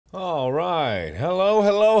All right. Hello,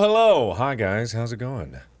 hello, hello. Hi, guys. How's it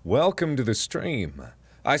going? Welcome to the stream.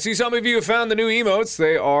 I see some of you have found the new emotes.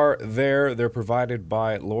 They are there. They're provided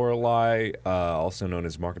by Lorelei, also known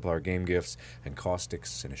as Markiplier Game Gifts, and Caustic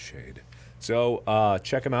Cineshade. So,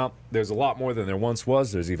 check them out. There's a lot more than there once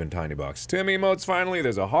was. There's even Tiny Box Tim emotes, finally.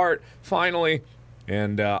 There's a heart, finally.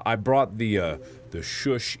 And, I brought the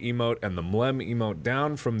Shush emote and the Mlem emote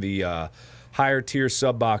down from the, higher tier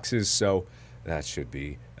sub boxes, so that should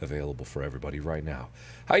be available for everybody right now.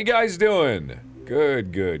 How you guys doing?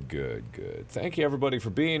 Good, good, good, good. Thank you everybody for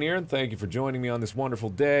being here, and thank you for joining me on this wonderful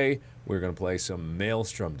day. We're gonna play some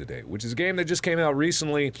Maelstrom today, which is a game that just came out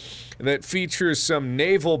recently that features some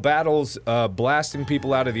naval battles, blasting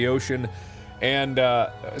people out of the ocean, and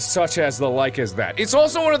such as the like as that. It's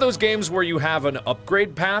also one of those games where you have an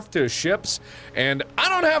upgrade path to ships, and I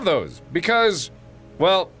don't have those, because,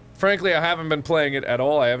 well, frankly, I haven't been playing it at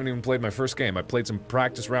all. I haven't even played my first game. I played some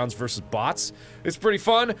practice rounds versus bots. It's pretty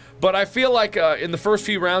fun, but I feel like in the first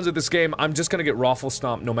few rounds of this game, I'm just gonna get raffle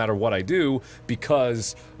stomped no matter what I do,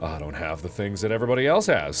 because I don't have the things that everybody else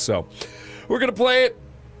has. So, we're gonna play it,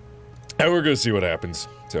 and we're gonna see what happens.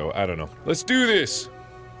 So, I don't know. Let's do this!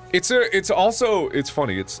 It's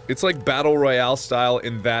funny, it's like Battle Royale style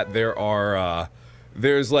in that there are,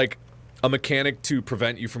 there's like a mechanic to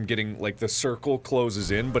prevent you from getting, like, the circle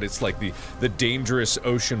closes in, but it's like the dangerous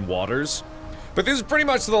ocean waters. But this is pretty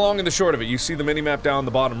much the long and the short of it. You see the minimap down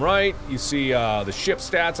the bottom right, you see the ship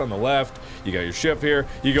stats on the left, you got your ship here,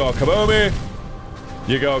 you go kaboomy,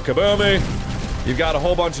 you go kaboomy. You've got a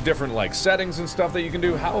whole bunch of different, like, settings and stuff that you can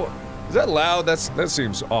do. How is that loud? That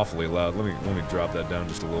seems awfully loud. Let me drop that down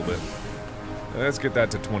just a little bit. Let's get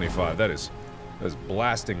that to 25. That is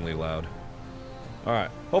blastingly loud.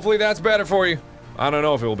 Alright, hopefully that's better for you. I don't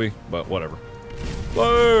know if it will be, but whatever.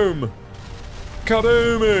 Boom!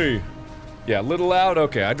 Kaboomy! Yeah, a little loud?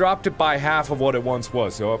 Okay, I dropped it by half of what it once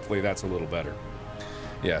was, so hopefully that's a little better.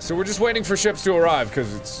 Yeah, so we're just waiting for ships to arrive,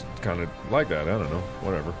 because it's kind of like that, I don't know,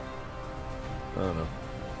 whatever. I don't know.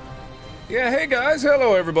 Yeah, hey guys,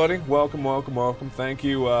 hello everybody. Welcome, welcome, welcome. Thank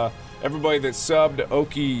you, everybody that subbed,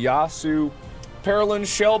 Okiyasu, Paralyn,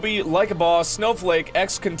 Shelby, Like a Boss, Snowflake,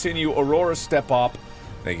 X Continue, Aurora Step Up.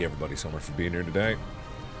 Thank you everybody so much for being here today.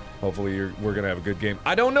 Hopefully we're gonna have a good game.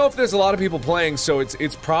 I don't know if there's a lot of people playing, so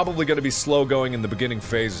it's probably gonna be slow going in the beginning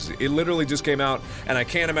phases. It literally just came out, and I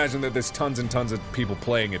can't imagine that there's tons and tons of people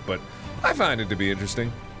playing it, but I find it to be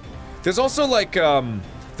interesting. There's also like,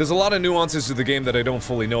 there's a lot of nuances to the game that I don't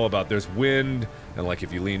fully know about. There's wind, and like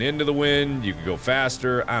if you lean into the wind, you can go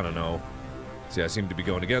faster, I don't know. See, I seem to be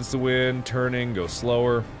going against the wind, turning, go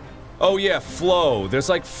slower. Oh yeah, flow. There's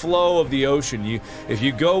like flow of the ocean. If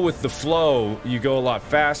you go with the flow, you go a lot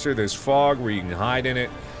faster. There's fog where you can hide in it.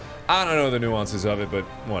 I don't know the nuances of it, but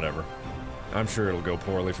whatever. I'm sure it'll go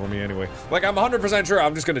poorly for me anyway. Like, I'm 100% sure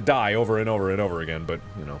I'm just gonna die over and over and over again, but,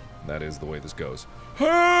 you know, that is the way this goes.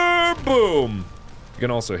 Boom! You can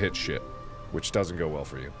also hit shit, which doesn't go well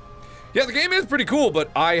for you. Yeah, the game is pretty cool,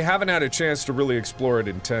 but I haven't had a chance to really explore it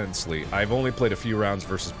intensely. I've only played a few rounds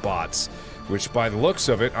versus bots, which by the looks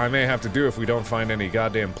of it, I may have to do if we don't find any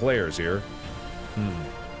goddamn players here.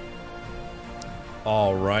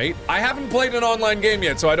 Alright. I haven't played an online game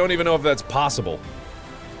yet, so I don't even know if that's possible.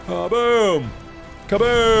 Kaboom!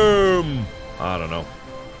 Kaboom! I don't know.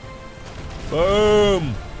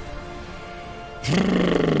 Boom!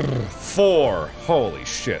 4. Holy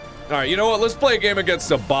shit. Alright, you know what? Let's play a game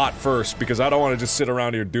against a bot first, because I don't want to just sit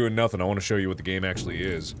around here doing nothing. I want to show you what the game actually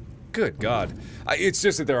is. Good God. It's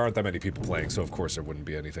just that there aren't that many people playing, so of course there wouldn't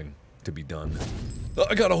be anything to be done.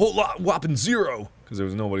 I got a whole lot, whopping 0, because there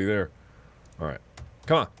was nobody there. Alright.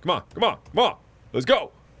 Come on, come on, come on, come on! Let's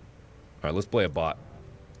go! Alright, let's play a bot.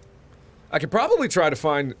 I could probably try to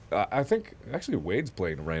find, I think, actually Wade's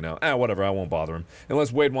playing right now. Whatever, I won't bother him.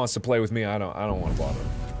 Unless Wade wants to play with me, I don't want to bother him.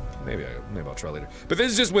 Maybe I'll try later. But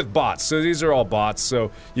this is just with bots, so these are all bots.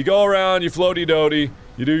 So you go around, you floaty-doty,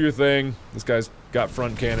 you do your thing. This guy's got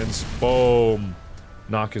front cannons. Boom.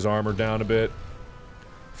 Knock his armor down a bit.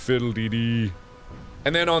 Fiddle-dee-dee.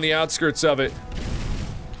 And then on the outskirts of it,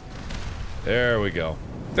 there we go.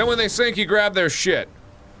 Then when they sink, you grab their shit.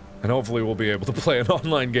 And hopefully we'll be able to play an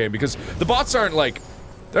online game, because the bots aren't like,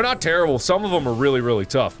 they're not terrible. Some of them are really, really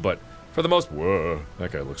tough, but for the most, whoa,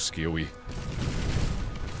 that guy looks skewy.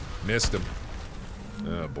 Missed him.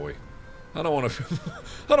 Oh boy. I don't want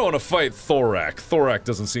to fight Thorak. Thorak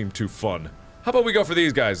doesn't seem too fun. How about we go for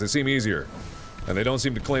these guys? They seem easier. And they don't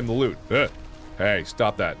seem to claim the loot. Hey,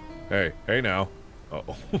 stop that. Hey now.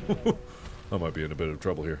 Uh-oh. I might be in a bit of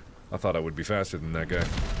trouble here. I thought I would be faster than that guy.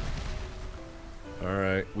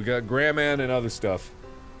 Alright, we got Grandman and other stuff.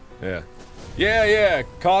 Yeah. Yeah.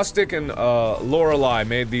 Caustic and Lorelei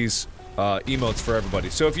made these emotes for everybody.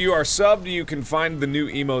 So if you are subbed, you can find the new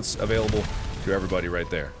emotes available to everybody right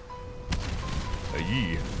there.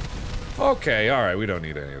 Yee. Okay, alright, we don't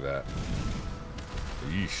need any of that.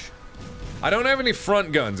 Yeesh. I don't have any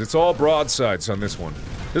front guns, it's all broadsides on this one.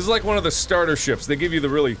 This is like one of the starter ships. They give you the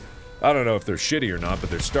really... I don't know if they're shitty or not,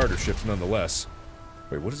 but they're starter ships nonetheless.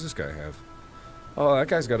 Wait, what does this guy have? Oh, that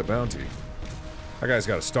guy's got a bounty. That guy's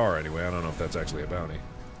got a star anyway, I don't know if that's actually a bounty.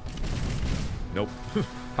 Nope.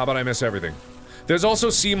 How about I miss everything? There's also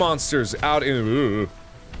sea monsters out in...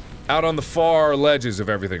 out on the far ledges of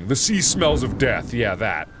everything. The sea smells of death, yeah,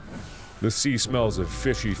 that. The sea smells of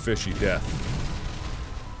fishy death.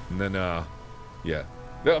 And then, yeah.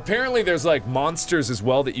 Apparently there's, like, monsters as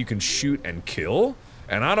well that you can shoot and kill.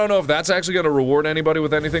 And I don't know if that's actually gonna reward anybody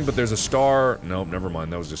with anything, but there's a star... Nope, never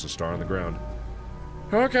mind, that was just a star on the ground.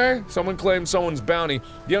 Okay, someone claimed someone's bounty.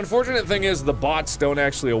 The unfortunate thing is the bots don't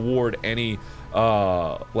actually award any,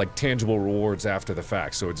 like, tangible rewards after the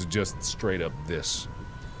fact, so it's just straight up this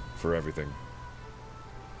for everything.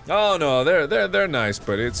 Oh no, they're nice,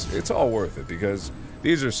 but it's all worth it because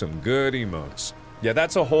these are some good emotes. Yeah,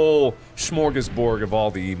 that's a whole smorgasbord of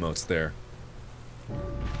all the emotes there.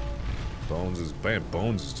 Bones is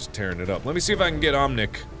just tearing it up. Let me see if I can get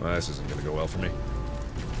Omnic. Well, this isn't gonna go well for me.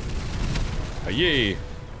 Yay!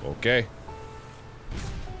 Okay.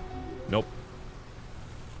 Nope.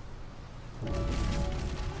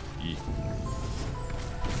 Yee.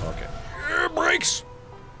 Okay. Brakes!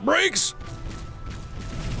 Brakes!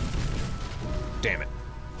 Damn it.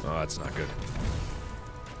 Oh, that's not good.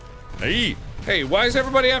 Hey! Hey, why is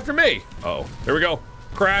everybody after me? Uh-oh. Here we go.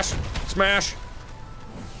 Crash. Smash.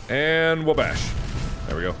 And wabash.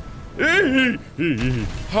 There we go.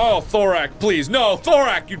 Oh, Thorak, please. No,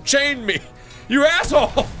 Thorak, you chained me! You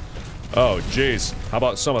asshole! Oh, jeez. How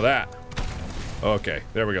about some of that? Okay,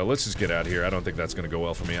 there we go. Let's just get out of here. I don't think that's gonna go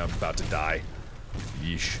well for me. I'm about to die.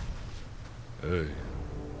 Yeesh. Ugh.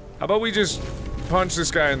 How about we just punch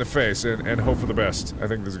this guy in the face and hope for the best? I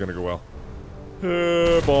think this is gonna go well.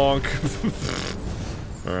 Bonk.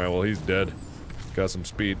 Alright, well, he's dead. Got some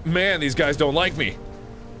speed. Man, these guys don't like me!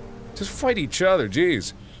 Just fight each other,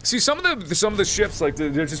 jeez. See, some of the ships, like,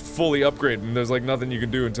 they're just fully upgraded, and there's, like, nothing you can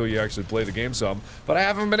do until you actually play the game some. But I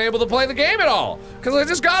haven't been able to play the game at all! Because I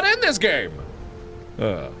just got in this game!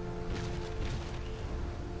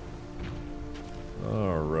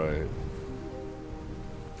 Alright.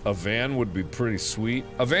 A van would be pretty sweet.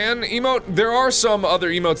 A van emote? There are some other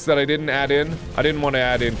emotes that I didn't add in. I didn't want to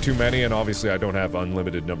add in too many, and obviously I don't have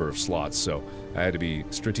unlimited number of slots, so I had to be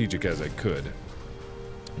strategic as I could.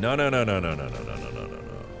 No.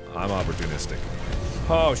 I'm opportunistic.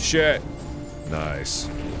 Oh, shit. Nice.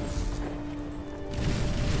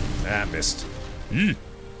 Ah, missed. Eee.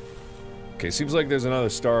 Okay, seems like there's another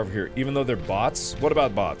star over here, even though they're bots. What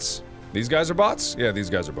about bots? These guys are bots? Yeah, these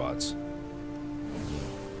guys are bots.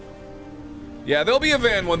 Yeah, there'll be a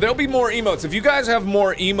van one. There'll be more emotes. If you guys have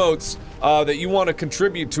more emotes that you want to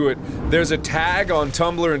contribute to it, there's a tag on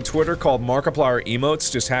Tumblr and Twitter called Markiplier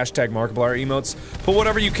emotes. Just hashtag Markiplier emotes. Put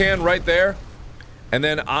whatever you can right there, and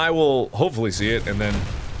then I will hopefully see it and then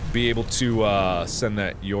be able to send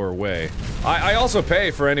that your way. I also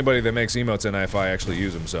pay for anybody that makes emotes and if I actually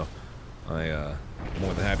use them, so I'm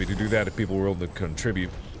more than happy to do that if people were able to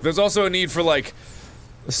contribute. There's also a need for, like,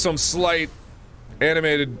 some slight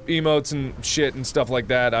animated emotes and shit and stuff like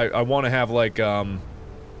that. I want to have, like, I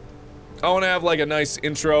want to have, like, a nice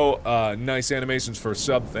intro, nice animations for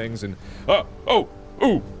sub things and... oh!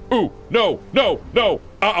 Ooh! No!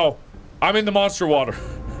 Uh-oh! I'm in the monster water.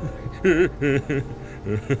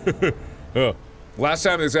 Last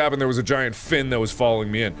time this happened, there was a giant fin that was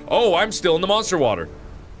following me in. Oh, I'm still in the monster water.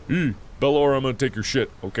 Bellora, I'm gonna take your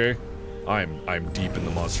shit, okay? I'm deep in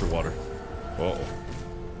the monster water.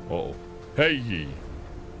 Uh-oh. Hey!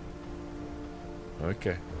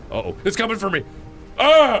 Okay. Uh-oh. It's coming for me!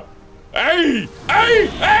 Ah! Hey!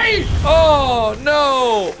 Oh,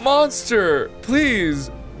 no! Monster! Please!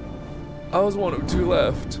 I was one of two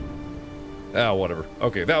left. Ah, whatever.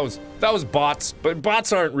 Okay, that was bots, but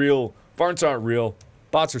bots aren't real. Bots aren't real.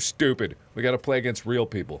 Bots are stupid. We gotta play against real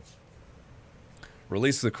people.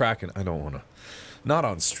 Release the Kraken. I don't wanna. Not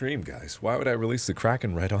on stream, guys. Why would I release the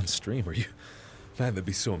Kraken right on stream? Are you... Man, that'd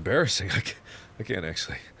be so embarrassing. I can't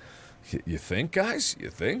actually... You think, guys? You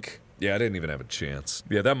think? Yeah, I didn't even have a chance.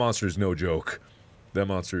 Yeah, that monster is no joke. That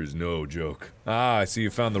monster is no joke. Ah, I see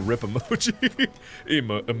you found the rip emoji.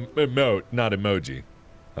 Emote, not emoji.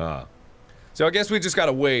 Ah. So I guess we just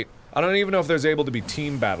gotta wait. I don't even know if there's able to be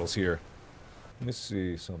team battles here. Let me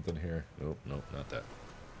see something here. Nope, not that.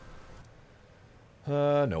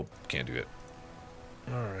 Nope. Can't do it.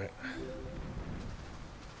 Alright.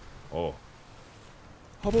 Oh.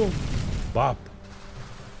 Hubble. Bop.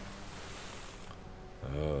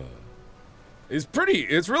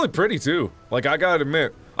 It's really pretty too. Like, I gotta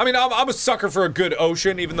admit. I mean, I'm a sucker for a good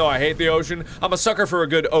ocean, even though I hate the ocean. I'm a sucker for a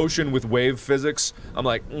good ocean with wave physics. I'm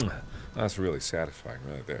like, that's really satisfying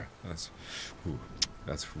right there. That's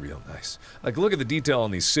real nice. Like, look at the detail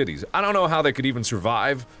on these cities. I don't know how they could even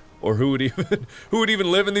survive, or who would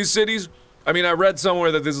even live in these cities. I mean, I read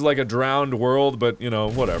somewhere that this is like a drowned world, but, you know,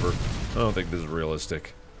 whatever. I don't think this is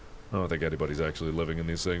realistic. I don't think anybody's actually living in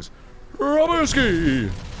these things. Roboski!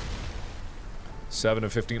 7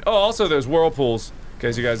 of 15. Oh, also there's whirlpools, in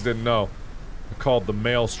case you guys didn't know. They're called the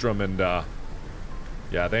Maelstrom, and,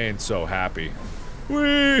 yeah, they ain't so happy.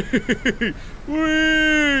 Whee!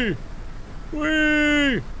 Whee!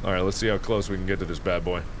 Whee! Alright, let's see how close we can get to this bad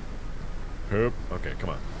boy. Hoop. Okay, come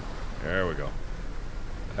on. There we go.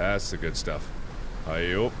 That's the good stuff.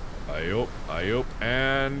 Ayoop, ayoop, ayoop,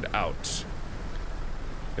 and out.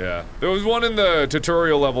 Yeah, there was one in the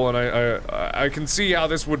tutorial level, and I can see how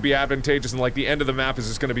this would be advantageous, and like the end of the map is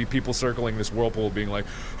just gonna be people circling this whirlpool being like,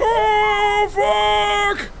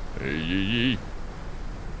 oh fuck! Hey, yee, yee.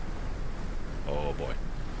 Oh boy.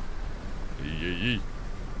 Yee, yee, yee.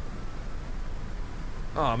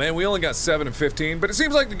 Oh man, we only got 7 of 15, but it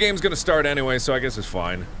seems like the game's gonna start anyway, so I guess it's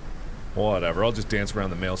fine. Whatever, I'll just dance around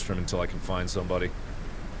the Maelstrom until I can find somebody.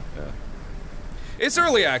 Yeah. It's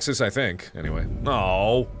early access, I think, anyway.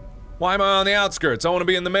 No. Why am I on the outskirts? I want to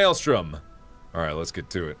be in the Maelstrom. Alright, let's get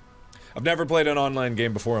to it. I've never played an online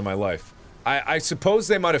game before in my life. I suppose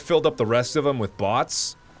they might have filled up the rest of them with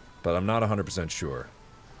bots, but I'm not 100% sure.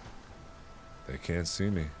 They can't see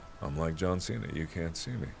me. I'm like John Cena, you can't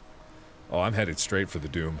see me. Oh, I'm headed straight for the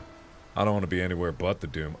Doom. I don't want to be anywhere but the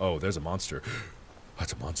Doom. Oh, there's a monster.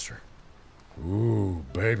 That's a monster. Ooh,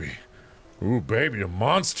 baby. Ooh, baby, a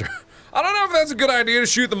monster. I don't know if that's a good idea to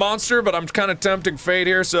shoot the monster, but I'm kind of tempting fate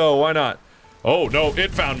here, so why not? Oh, no,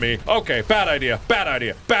 it found me. Okay, bad idea, bad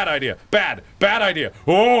idea, bad idea, bad idea.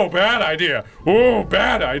 Oh, bad idea. Oh,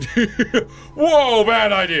 bad idea. Whoa,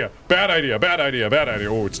 bad idea. Bad idea, bad idea, bad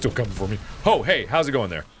idea. Oh, it's still coming for me. Oh, hey, how's it going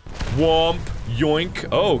there? Womp, yoink.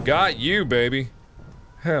 Oh, got you, baby.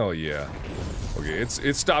 Hell yeah. Okay,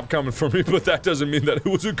 it stopped coming for me, but that doesn't mean that it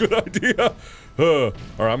was a good idea. Alright,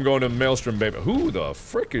 I'm going to Maelstrom, baby. Who the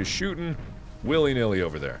frick is shooting willy-nilly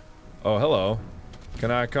over there? Oh, hello. Can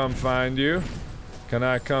I come find you? Can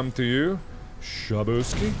I come to you?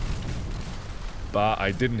 Shabuski? Bah,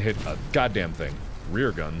 I didn't hit a goddamn thing.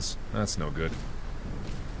 Rear guns. That's no good.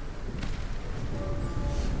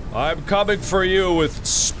 I'm coming for you with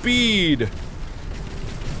speed.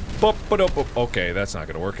 Okay, that's not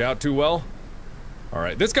gonna work out too well.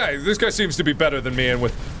 Alright, this guy seems to be better than me and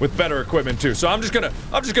with better equipment too. So I'm just gonna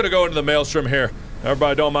go into the Maelstrom here.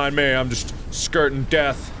 Everybody don't mind me, I'm just skirting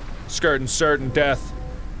death. Skirting certain death.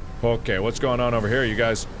 Okay, what's going on over here? You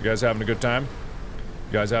guys having a good time?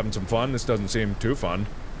 You guys having some fun? This doesn't seem too fun.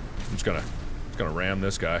 I'm just gonna ram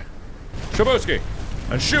this guy. Shabuski!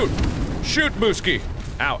 And shoot! Shoot, Booski!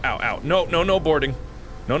 Ow, ow, ow. No boarding.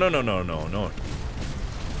 No.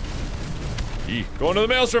 Eee, going to the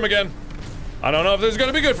Maelstrom again. I don't know if this is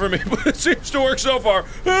gonna be good for me, but it seems to work so far.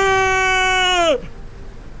 Ah!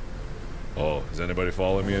 Oh, is anybody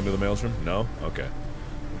following me into the Maelstrom? No? Okay.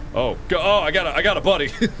 Oh, I got a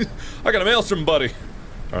buddy. I got a Maelstrom buddy.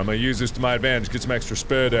 Alright, I'm gonna use this to my advantage, get some extra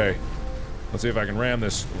spare day. Let's see if I can ram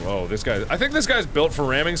this. Oh, this guy, I think this guy's built for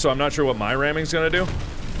ramming, so I'm not sure what my ramming's gonna do.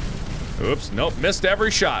 Oops, nope, missed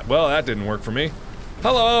every shot. Well, that didn't work for me.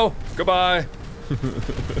 Hello, goodbye.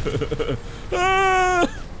 Ah!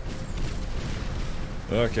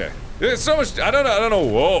 Okay. There's so much, I don't know,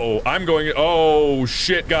 whoa, I'm going, oh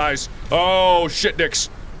shit, guys. Oh, shit dicks.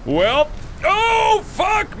 Well, oh,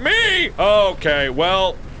 fuck me! Okay,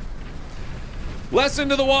 well. Lesson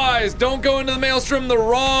to the wise, don't go into the Maelstrom the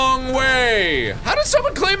wrong way. How did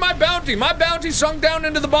someone claim my bounty? My bounty sunk down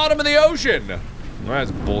into the bottom of the ocean.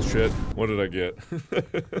 That's bullshit. What did I get?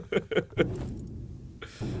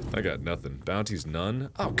 I got nothing. Bounty's none?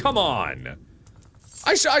 Oh, come on!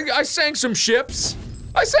 I sank some ships!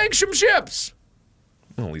 I sank some ships!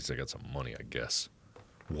 Well, at least I got some money, I guess.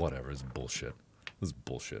 Whatever, it's bullshit. This is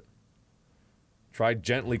bullshit. Try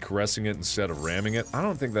gently caressing it instead of ramming it. I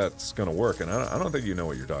don't think that's gonna work, and I don't think you know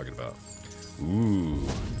what you're talking about. Ooh.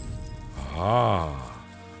 Ah.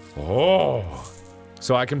 Oh.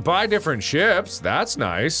 So I can buy different ships. That's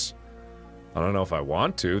nice. I don't know if I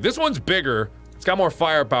want to. This one's bigger. It's got more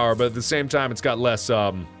firepower, but at the same time, it's got less,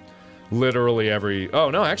 literally every... Oh,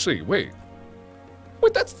 no, actually, wait.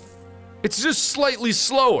 Wait, that's... It's just slightly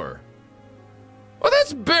slower. Well,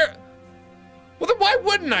 that's bare. Well, then why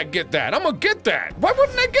wouldn't I get that? I'm gonna get that. Why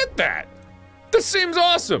wouldn't I get that? This seems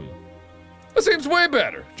awesome. This seems way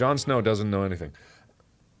better. Jon Snow doesn't know anything.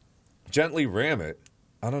 Gently ram it.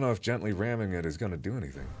 I don't know if gently ramming it is gonna do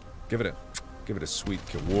anything. Give it a sweet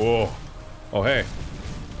kill. Whoa. Oh, hey.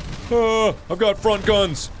 I've got front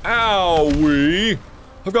guns. Owie.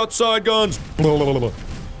 I've got side guns.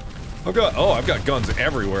 I've got guns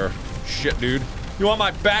everywhere. Shit, dude. You want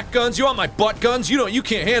my back guns? You want my butt guns? You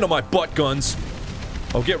can't handle my butt guns.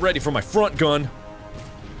 Oh, get ready for my front gun.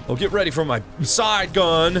 Oh, get ready for my side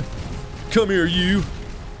gun. Come here, you.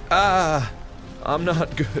 I'm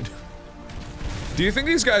not good. Do you think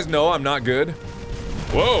these guys know I'm not good?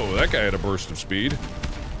 Whoa, that guy had a burst of speed.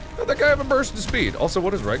 How'd that guy have a burst of speed? Also, what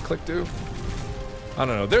does right click do? I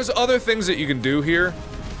don't know. There's other things that you can do here,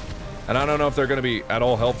 and I don't know if they're gonna be at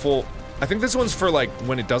all helpful. I think this one's for, like,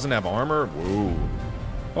 when it doesn't have armor. Whoa.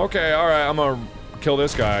 Okay, alright, I'm gonna kill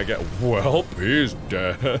this guy. I get. Well, he's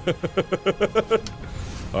dead.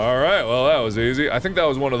 Alright, well, that was easy. I think that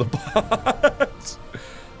was one of the bots.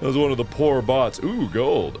 That was one of the poor bots. Ooh,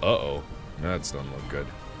 gold. Uh-oh. That doesn't look good.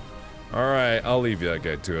 Alright, I'll leave that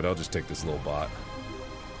guy to it. I'll just take this little bot.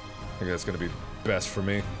 I think that's gonna be best for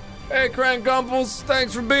me. Hey, Crank Gumples,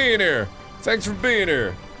 thanks for being here. Thanks for being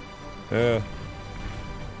here. Yeah.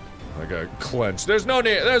 I got clenched. There's no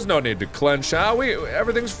need to clench, huh?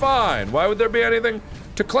 Everything's fine. Why would there be anything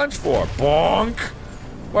to clench for? Bonk!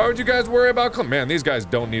 Why would you guys worry about man, these guys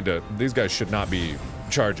don't need to, these guys should not be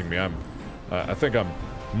charging me. I think I'm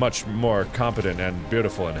much more competent and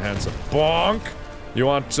beautiful and handsome. Bonk! You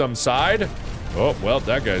want some side? Oh, well,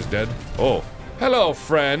 that guy's dead. Oh. Hello,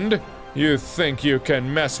 friend. You think you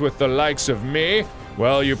can mess with the likes of me?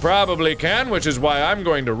 Well, you probably can, which is why I'm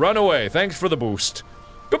going to run away. Thanks for the boost.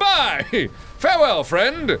 Goodbye! Farewell,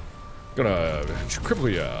 friend! Gonna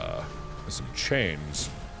cripple ya with some chains.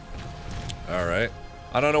 Alright.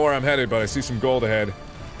 I don't know where I'm headed, but I see some gold ahead.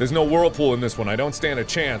 There's no whirlpool in this one. I don't stand a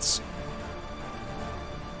chance.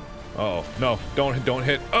 Uh-oh. No, don't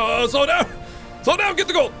hit. Oh, slow down! Slow down, get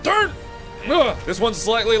the gold! Turn! Ugh. This one's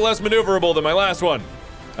slightly less maneuverable than my last one.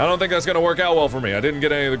 I don't think that's gonna work out well for me. I didn't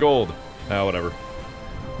get any of the gold. Ah, whatever.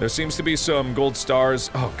 There seems to be some gold stars.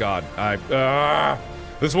 Oh god,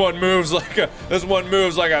 this one moves like a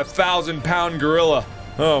 1,000-pound gorilla.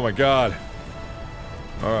 Oh my god.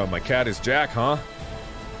 Oh, my cat is Jack, huh?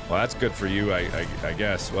 Well, that's good for you, I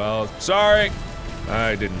guess. Well, sorry.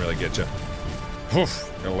 I didn't really get you.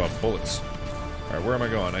 Oof, got a lot of bullets. All right, where am I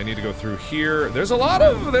going? I need to go through here. There's a lot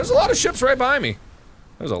of ships right by me.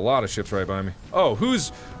 There's a lot of ships right by me. Oh,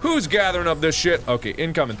 who's gathering up this shit? Okay,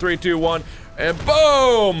 incoming. 3, 2, 1, and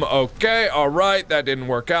boom. Okay, all right, that didn't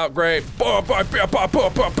work out great. Boom, boom, boom, boom,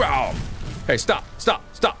 boom, boom, boom. Hey, stop.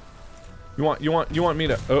 You want me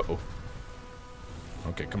to? Uh-oh.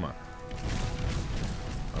 Okay, come on.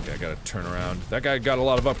 Okay, I gotta turn around. That guy got a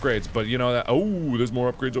lot of upgrades, but you know that. Oh, there's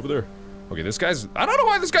more upgrades over there. Okay, this guy's. I don't know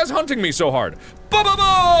why this guy's hunting me so hard. Boom, boom,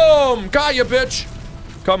 boom! Got ya, bitch.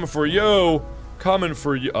 Coming for you. Coming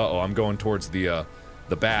for you. Uh-oh, I'm going towards the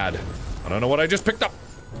bad. I don't know what I just picked up,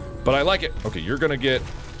 but I like it. Okay, you're gonna get.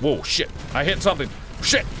 Whoa, shit! I hit something.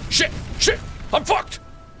 Shit! I'm fucked.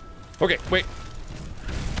 Okay, wait.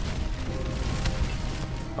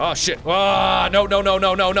 Oh shit. Ah, no.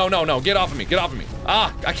 Get off of me.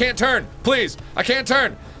 Ah, I can't turn. Please. I can't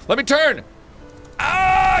turn. Let me turn.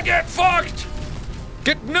 Ah, get fucked.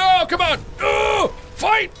 No, come on.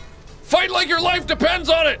 Fight. Fight like your life depends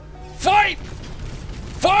on it. Fight.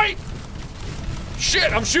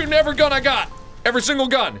 Shit, I'm shooting every gun I got. Every single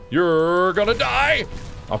gun. You're gonna die.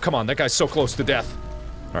 Oh, come on. That guy's so close to death.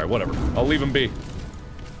 All right, whatever. I'll leave him be.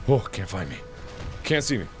 Oh, can't find me. Can't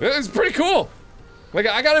see me. It's pretty cool. Like,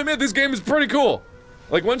 I gotta admit, this game is pretty cool.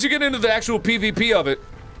 Like, once you get into the actual PvP of it,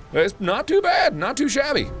 it's not too bad, not too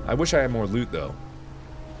shabby. I wish I had more loot, though.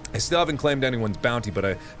 I still haven't claimed anyone's bounty, but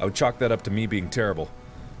I would chalk that up to me being terrible.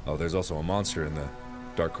 Oh, there's also a monster in the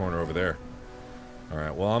dark corner over there.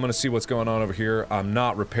 Alright, well, I'm gonna see what's going on over here. I'm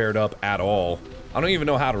not repaired up at all. I don't even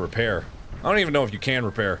know how to repair. I don't even know if you can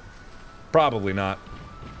repair. Probably not.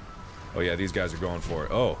 Oh, yeah, these guys are going for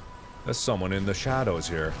it. Oh, there's someone in the shadows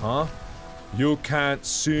here, huh? You can't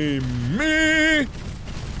see me!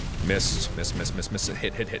 Miss.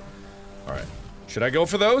 Hit. Alright. Should I go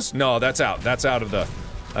for those? No, that's out. That's out of the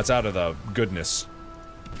goodness.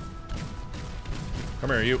 Come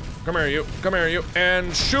here, you.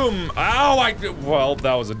 And shoom! Ow, well,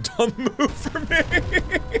 that was a dumb move for me.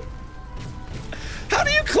 How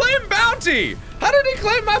do you claim bounty? How did he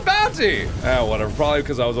claim my bounty? Oh, whatever. Probably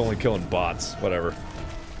because I was only killing bots. Whatever.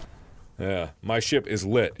 Yeah, my ship is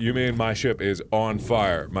lit. You mean my ship is on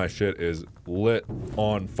fire. My shit is lit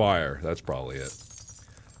on fire. That's probably it.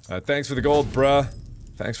 Thanks for the gold, bruh.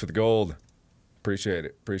 Thanks for the gold. Appreciate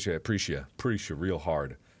it. Appreciate it. Appreciate real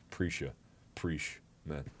hard. Appreciate.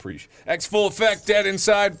 Man, preach. X full effect, dead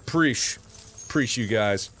inside. Preach you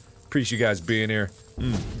guys. Preach you guys being here.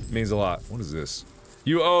 Means a lot. What is this?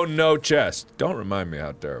 You own no chest. Don't remind me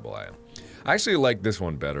how terrible I am. I actually like this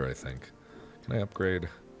one better, I think. Can I upgrade?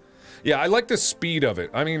 Yeah, I like the speed of it.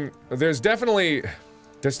 I mean, there's definitely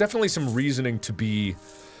some reasoning to be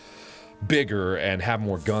bigger and have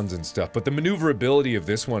more guns and stuff, but the maneuverability of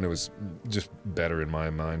this one, it was just better in my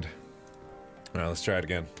mind. Alright, let's try it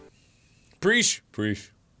again. Preach.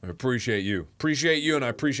 I appreciate you. Appreciate you and I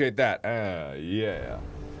appreciate that. Yeah.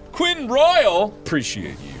 Quinn Royal!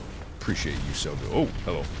 Appreciate you. Appreciate you so good. Oh,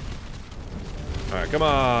 hello. Alright, come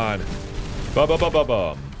on.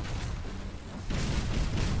 Bum.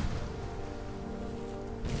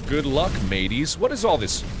 Good luck, mateys. What is all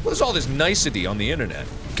this nicety on the internet?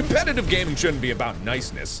 Competitive gaming shouldn't be about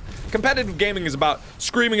niceness. Competitive gaming is about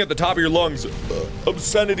screaming at the top of your lungs,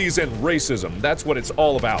 obscenities and racism. That's what it's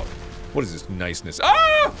all about. What is this niceness?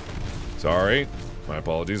 Ah! Sorry. My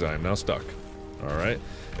apologies, I am now stuck. Alright.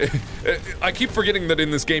 I keep forgetting that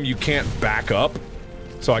in this game you can't back up.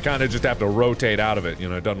 So I kinda just have to rotate out of it. You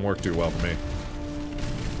know, it doesn't work too well for me.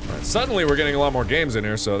 Alright, suddenly we're getting a lot more games in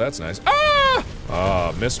here, so that's nice. Ah!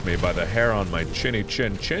 Ah, missed me by the hair on my chinny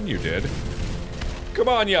chin you did. Come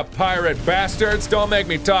on, you pirate bastards! Don't make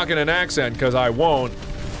me talk in an accent, cause I won't.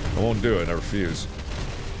 I won't do it, I refuse.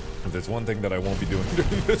 If there's one thing that I won't be doing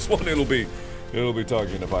during this one, it'll be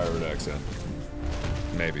talking in a pirate accent.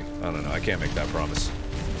 Maybe. I don't know. I can't make that promise.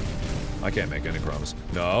 I can't make any promise.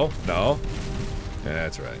 No. Yeah,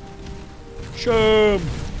 that's right. Shame!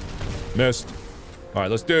 Missed.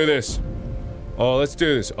 Alright, let's do this. Oh, let's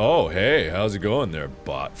do this. Oh, hey, how's it going there,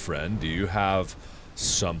 bot friend? Do you have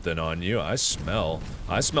something on you? I smell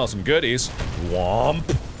some goodies.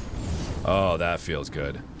 Womp! Oh, that feels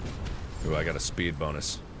good. Ooh, I got a speed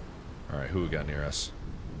bonus. Alright, who we got near us?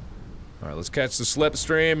 Alright, let's catch the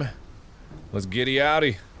slipstream. Let's giddy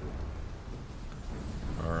outy.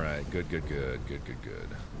 Alright, good. Okay,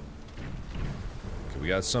 we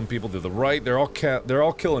got some people to the right. They're all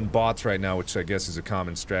killing bots right now, which I guess is a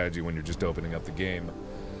common strategy when you're just opening up the game.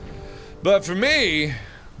 But for me,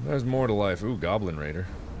 there's more to life. Ooh, Goblin Raider.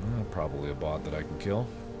 Probably a bot that I can kill.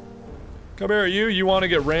 Come here, you want to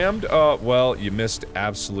get rammed? Well, you missed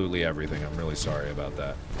absolutely everything. I'm really sorry about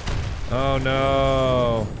that. Oh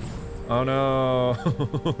no. Oh no.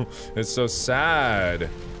 It's so sad.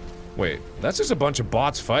 Wait, that's just a bunch of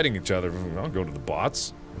bots fighting each other. I'll go to the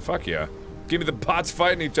bots. Fuck yeah. Give me the bots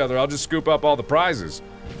fighting each other. I'll just scoop up all the prizes.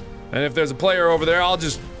 And if there's a player over there, I'll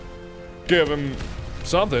just give him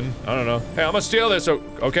something. I don't know. Hey, I'm gonna steal this,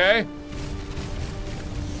 okay?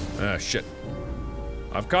 Ah, shit.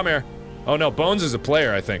 I've come here. Oh no, Bones is a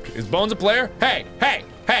player, I think. Is Bones a player? Hey!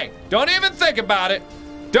 Don't even think about it!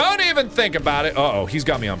 Don't even think about it! Uh-oh, he's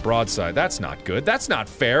got me on broadside. That's not good. That's not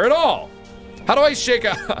fair at all! How do I shake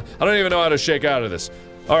out? I don't even know how to shake out of this.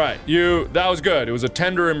 Alright, that was good. It was a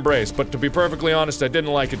tender embrace, but to be perfectly honest, I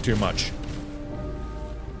didn't like it too much.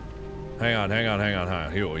 Hang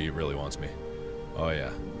on. He really wants me. Oh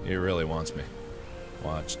yeah, he really wants me.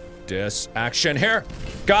 Watch this action here.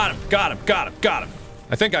 Got him.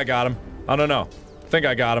 I think I got him. I don't know. I think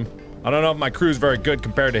I got him. I don't know if my crew's very good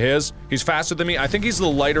compared to his. He's faster than me. I think he's the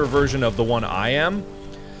lighter version of the one I am.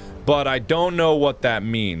 But I don't know what that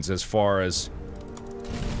means as far as...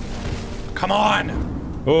 Come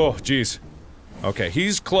on! Oh, jeez. Okay,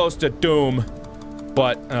 he's close to doom.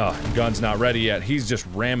 But, gun's not ready yet. He's just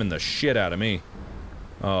ramming the shit out of me.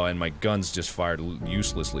 Oh, and my gun's just fired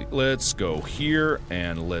uselessly. Let's go here,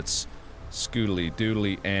 and let's... Scootily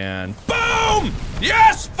doodly and BOOM!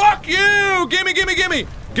 Yes! Fuck you! Gimme!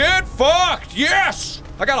 Get fucked! Yes!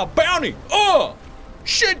 I got a bounty! Oh!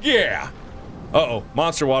 Shit yeah! Uh-oh,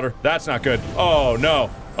 monster water. That's not good. Oh no.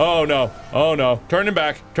 Turn him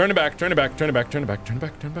back.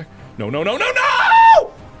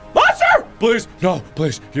 No! Monster! Please, no,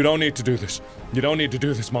 please. You don't need to do this. You don't need to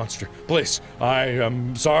do this, monster. Please. I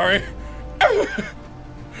am sorry.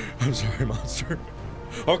 I'm sorry, monster.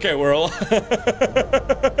 Okay, we're alive.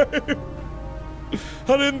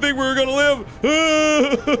 I didn't think we were gonna live.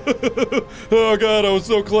 Oh god, I was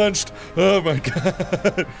so clenched. Oh my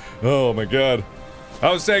god. Oh my god.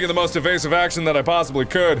 I was taking the most evasive action that I possibly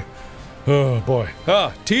could. Oh boy.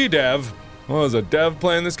 T-Dev. Oh, was a dev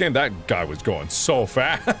playing this game? That guy was going so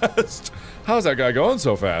fast. How's that guy going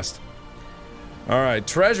so fast? Alright,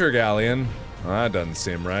 Treasure Galleon. Well, that doesn't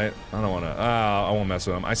seem right. I don't wanna, I won't mess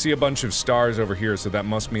with them. I see a bunch of stars over here, so that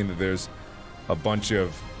must mean that there's a bunch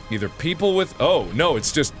of either people with, oh, no,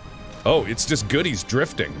 it's just goodies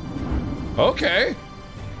drifting. Okay.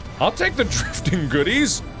 I'll take the drifting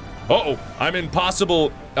goodies. Uh-oh, I'm in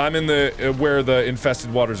the, where the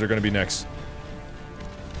infested waters are gonna be next.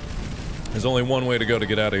 There's only one way to go to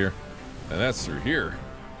get out of here. And that's through here.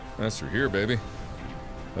 That's through here, baby.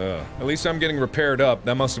 At least I'm getting repaired up.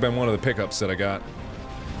 That must have been one of the pickups that I got.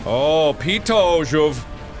 Oh, Pitozhov.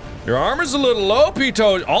 Your armor's a little low,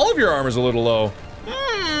 Pitozhov. All of your armor's a little low.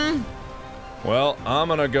 Well, I'm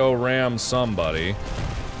gonna go ram somebody.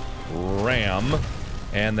 Ram.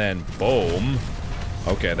 And then boom.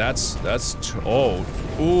 Okay, oh.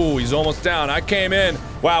 Ooh, he's almost down. I came in.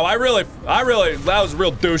 Wow, I really, that was a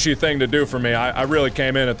real douchey thing to do for me. I really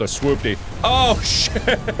came in at the swoopty. Oh, shit.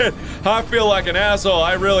 I feel like an asshole.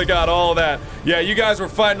 I really got all that. Yeah, you guys were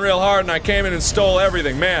fighting real hard and I came in and stole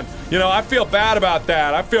everything. Man, you know, I feel bad about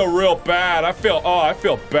that. I feel real bad. I feel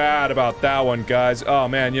bad about that one, guys. Oh,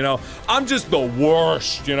 man, you know, I'm just the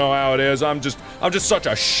worst. You know how it is. I'm just such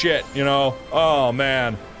a shit, you know? Oh,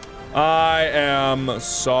 man. I am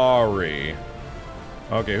sorry.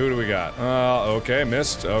 Okay, who do we got? Okay,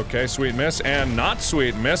 missed. Okay, sweet miss. And not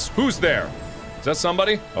sweet miss. Who's there? Is that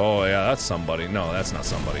somebody? Oh, yeah, that's somebody. No, that's not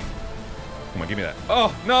somebody. Come on, give me that.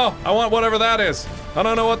 Oh, no! I want whatever that is. I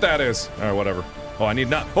don't know what that is. Alright, whatever. Oh, I need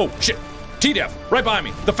not. Oh, shit! T-Dev! Right behind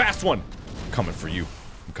me! The fast one! I'm coming for you.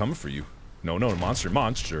 I'm coming for you. No, no,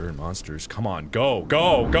 monsters. Come on, go,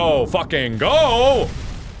 go, go! Fucking go!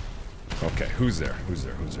 Okay, who's there?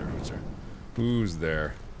 Who's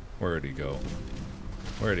there? Where'd he go?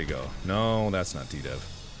 Where'd he go? No, that's not T-Dev.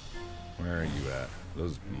 Where are you at?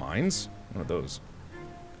 Those mines? What are those?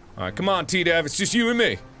 Alright, come on, T-Dev. It's just you and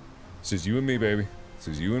me. It's just you and me, baby. It's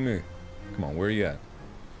just you and me. Come on, where are you at?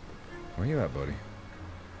 Where you at, buddy?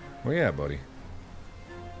 Where you at, buddy?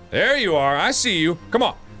 There you are. I see you. Come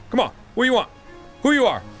on. Come on. What you want? Who you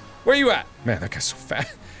are? Where you at? Man, that guy's so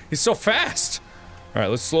fast. He's so fast. Alright,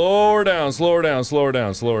 let's slow her down. Slow her down.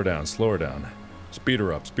 Speed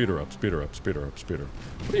her up. Where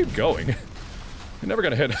are you going? You're never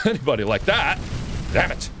gonna hit anybody like that.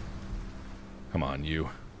 Damn it. Come on, you.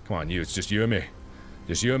 It's just you and me.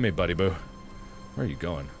 Just you and me, buddy boo. Where are you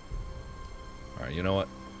going? Alright, you know what?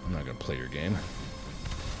 I'm not gonna play your game.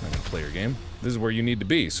 This is where you need to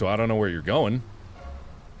be, so I don't know where you're going.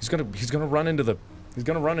 He's gonna run into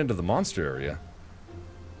the monster area.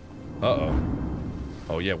 Uh-oh.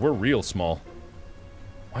 Oh yeah, we're real small.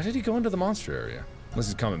 Why did he go into the monster area? Unless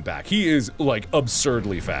he's coming back. He is, like,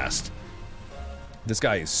 absurdly fast. This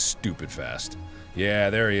guy is stupid fast. Yeah,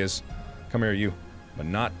 there he is. Come here, you. But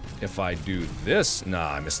not if I do this.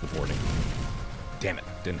 Nah, I missed the boarding. Damn it.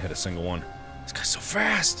 Didn't hit a single one. This guy's so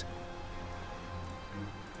fast.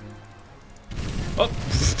 Oh.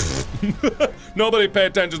 Nobody pay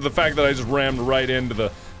attention to the fact that I just rammed right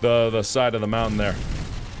into the side of the mountain there.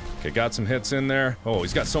 Okay, got some hits in there. Oh,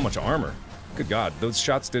 he's got so much armor. Good God, those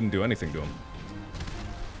shots didn't do anything to him.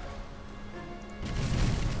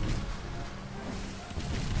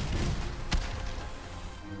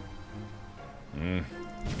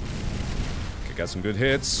 Okay, got some good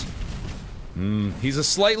hits. He's a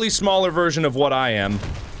slightly smaller version of what I am.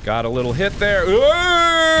 Got a little hit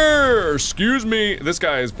there. Excuse me. This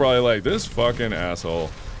guy is probably like, this fucking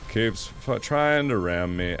asshole keeps trying to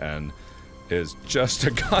ram me and is just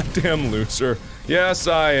a goddamn loser. Yes,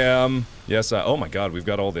 I am. Oh my God, we've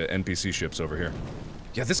got all the NPC ships over here.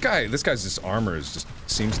 Yeah, this guy's just armor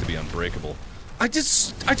seems to be unbreakable. I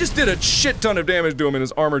just did a shit ton of damage to him and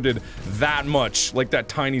his armor did that much. Like that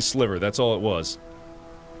tiny sliver, that's all it was.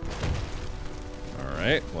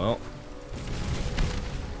 Alright, well.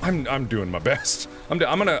 I'm doing my best. I'm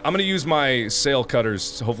gonna use my sail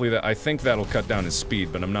cutters, hopefully I think that'll cut down his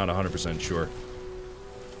speed, but I'm not 100% sure.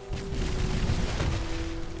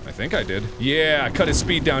 I think I did. Yeah, I cut his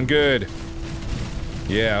speed down good.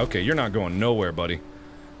 Yeah, okay, you're not going nowhere, buddy.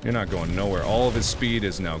 You're not going nowhere. All of his speed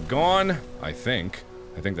is now gone, I think.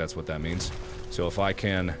 I think that's what that means. So if I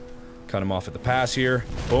can cut him off at the pass here.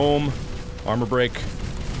 Boom. Armor break.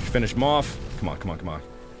 Finish him off. Come on.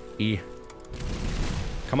 E.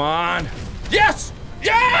 Come on. Yes!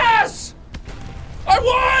 Yes! I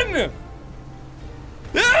won!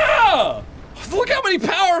 Yeah! Look how many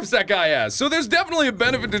power-ups that guy has. So there's definitely a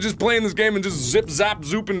benefit to just playing this game and just zip, zap,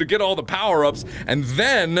 zooping to get all the power-ups, and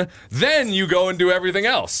then you go and do everything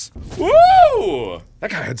else. Woo!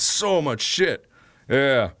 That guy had so much shit.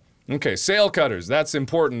 Yeah. Okay, sail cutters. That's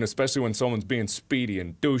important, especially when someone's being speedy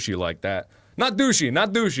and douchey like that. Not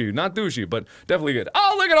douchey, but definitely good.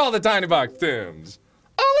 Oh, look at all the tiny box Tims.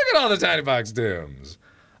 Oh, look at all the tiny box dooms.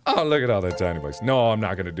 Oh, look at all that tiny box. No, I'm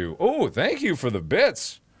not gonna do. Oh, thank you for the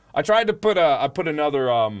bits. I tried to put I put another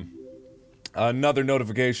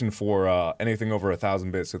notification for anything over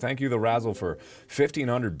 1,000 bits. So thank you, the Razzle, for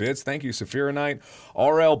 1,500 bits. Thank you, Saphira Knight.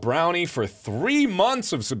 RL Brownie for 3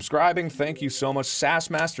 months of subscribing. Thank you so much.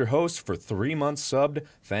 Sassmaster Host for 3 months subbed.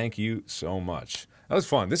 Thank you so much. That was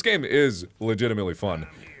fun. This game is legitimately fun.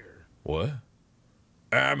 What?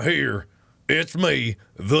 I'm here. It's me,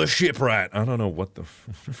 the shipwright. I don't know what the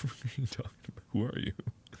fuck are you talking about. Who are you?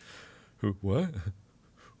 Who? What?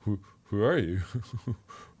 Who are you?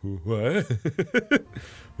 What?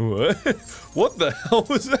 What? What the hell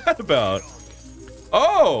was that about?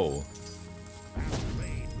 Oh!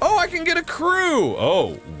 Oh, I can get a crew!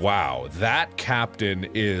 Oh, wow. That captain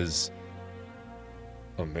is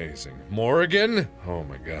amazing. Morrigan? Oh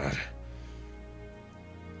my god.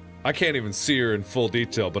 I can't even see her in full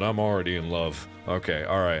detail, but I'm already in love. Okay,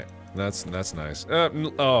 alright. That's nice.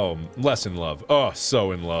 Oh, less in love. Oh,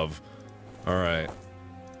 so in love. Alright.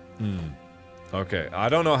 Okay, I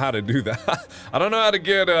don't know how to do that. I don't know how to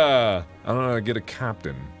get a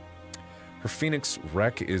captain. Her Phoenix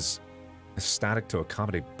wreck is static to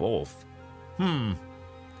accommodate both. I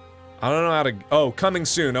don't know how to. Oh, coming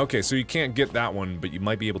soon. Okay, so you can't get that one, but you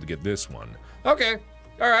might be able to get this one. Okay,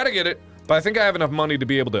 all right, I get it. But I think I have enough money to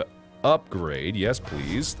be able to upgrade. Yes,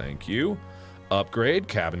 please. Thank you. Upgrade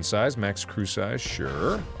cabin size, max crew size.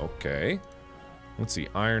 Sure. Okay. Let's see.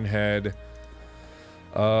 Ironhead.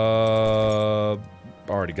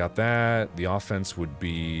 Already got that. The offense would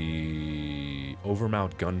be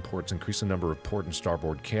overmount gun ports, increase the number of port and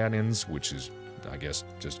starboard cannons, which is, I guess,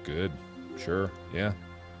 just good. Sure, yeah.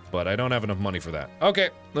 But I don't have enough money for that. Okay,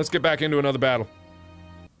 let's get back into another battle.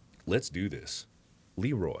 Let's do this.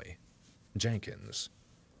 Leroy Jenkins.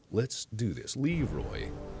 Let's do this. Leroy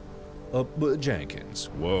Jenkins.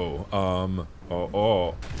 Whoa,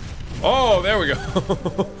 Oh, there we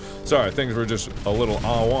go. Sorry, things were just a little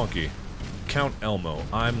wonky. Count Elmo.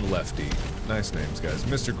 I'm Lefty. Nice names, guys.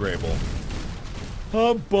 Mr. Grable.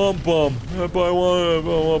 Bum Bum. If I want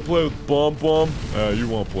to play with Bum Bum. You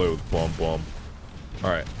won't play with Bum Bum.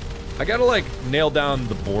 Alright. I gotta, like, nail down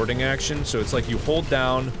the boarding action, so it's like you hold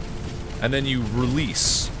down, and then you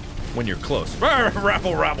release when you're close.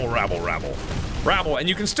 Rabble, rabble, rabble, rabble. Rabble, and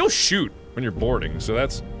you can still shoot when you're boarding, so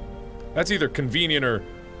that's either convenient or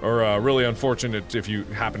really unfortunate if you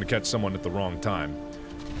happen to catch someone at the wrong time.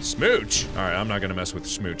 Smooch! Alright, I'm not gonna mess with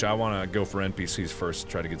Smooch. I wanna go for NPCs first,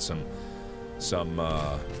 try to get some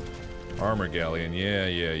armor galleon.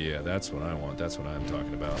 Yeah, that's what I want. That's what I'm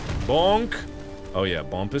talking about. Bonk! Oh yeah,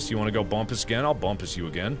 Bumpus. You wanna go Bumpus again? I'll Bumpus you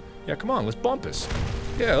again. Yeah, come on, let's Bumpus.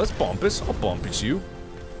 Yeah, let's Bumpus. I'll Bumpus you.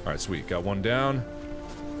 Alright, sweet. Got one down.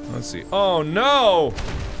 Let's see. Oh no!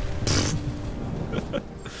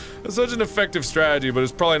 That's such an effective strategy, but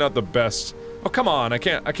it's probably not the best. Oh, come on, I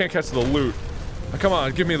can't catch the loot. Oh, come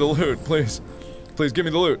on, give me the loot, please. Please give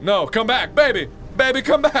me the loot. No, come back, baby! Baby,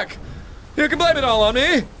 come back! You can blame it all on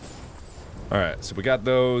me! Alright, so we got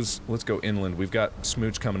those. Let's go inland. We've got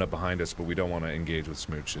Smooch coming up behind us, but we don't want to engage with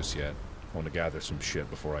Smooch just yet. I want to gather some shit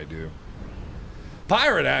before I do.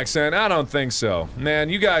 Pirate accent? I don't think so. Man,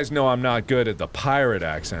 you guys know I'm not good at the pirate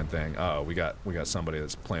accent thing. Uh-oh, we got somebody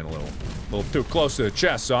that's playing a little too close to the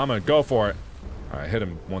chest, so I'm gonna go for it. Alright, hit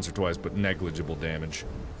him once or twice, but negligible damage.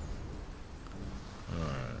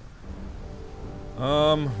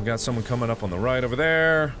 Alright. We got someone coming up on the right over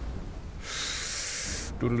there.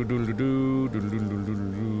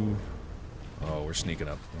 Oh, we're sneaking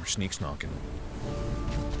up. We're sneak-snocking.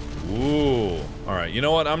 Ooh. Alright, you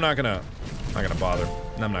know what? I'm not gonna bother.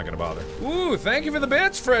 I'm not gonna bother. Ooh, thank you for the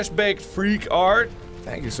bits, Fresh Baked Freak Art.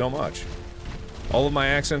 Thank you so much. All of my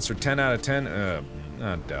accents are 10 out of 10.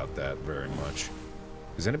 I doubt that very much.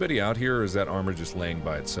 Is anybody out here, or is that armor just laying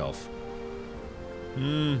by itself?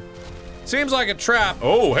 Seems like a trap.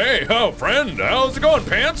 Oh, hey, oh, friend, how's it going,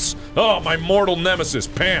 Pants? Oh, my mortal nemesis,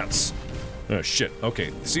 Pants. Oh, shit.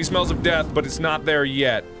 Okay, the sea smells of death, but it's not there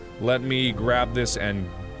yet. Let me grab this and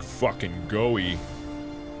fucking go-y.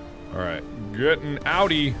 Alright, getting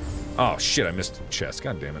outie. Oh, shit, I missed the chest.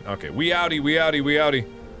 God damn it. Okay, we outie.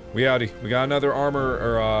 We got another armor,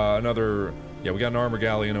 or, yeah, we got an armor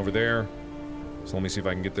galleon over there. So let me see if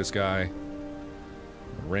I can get this guy.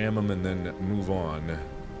 Ram him and then move on.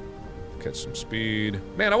 Catch some speed.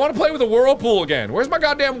 Man, I want to play with a whirlpool again. Where's my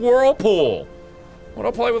goddamn whirlpool? I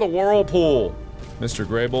want to play with a whirlpool. Mr.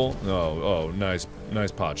 Grable. Oh, nice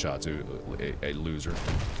pot shots, a loser.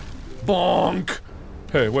 Bonk!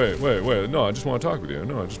 Hey, wait. No, I just want to talk with you.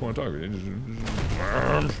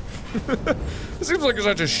 It seems like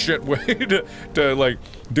such a shit way to like,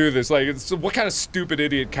 do this. Like, it's, what kind of stupid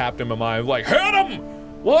idiot captain am I? Like, hit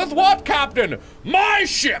him! With what, captain? My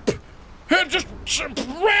ship! Just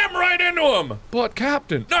ram right into him! But,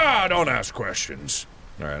 captain, nah, don't ask questions.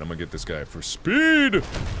 Alright, I'm gonna get this guy for speed!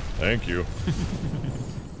 Thank you.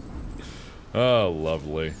 Oh,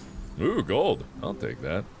 lovely. Ooh, gold. I'll take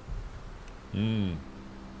that. Run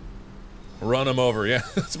him over. Yeah,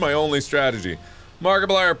 that's my only strategy.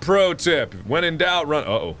 Markiplier pro tip. When in doubt, run.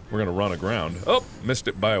 Uh-oh. We're gonna run aground. Oh, missed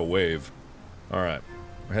it by a wave. Alright.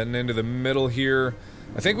 We're heading into the middle here.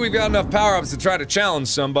 I think we've got enough power-ups to try to challenge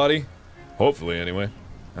somebody. Hopefully, anyway.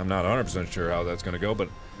 I'm not 100% sure how that's gonna go, but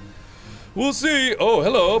we'll see. Oh,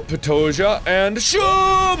 hello, Patoja and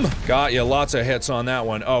Shum! Got you, lots of hits on that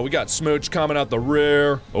one. Oh, we got Smooch coming out the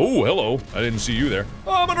rear. Oh, hello. I didn't see you there.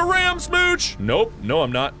 Oh, I'm gonna ram Smooch! Nope, no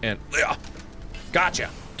I'm not, and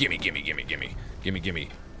gotcha! Gimme, gimme, gimme, gimme. Gimme, gimme.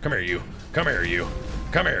 Come here, you. Come here, you.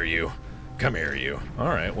 Come here, you. Come here, you.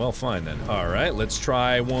 Alright, well, fine then. Alright, let's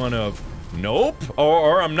try one of... Nope!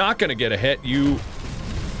 Or I'm not gonna get a hit, you...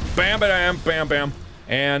 Bam, bam, bam, bam.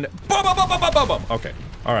 And... Boom, boom, boom, boom, boom, boom, boom. Okay.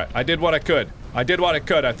 Alright, I did what I could. I did what I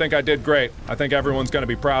could. I think I did great. I think everyone's gonna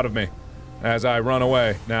be proud of me. As I run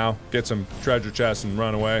away now, get some treasure chests and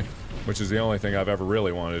run away. Which is the only thing I've ever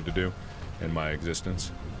really wanted to do in my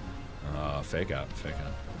existence. Fake out, fake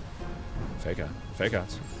out. Fake out, fake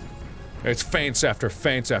outs. It's feints after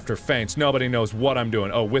feints after feints. Nobody knows what I'm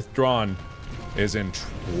doing. Oh, withdrawn is in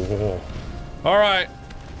whoa. Alright.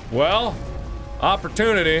 Well,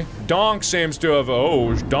 opportunity. Donk seems to have...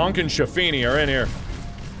 Oh, Donk and Shafini are in here.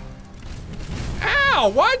 Ow!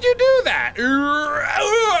 Why'd you do that?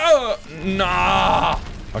 Nah!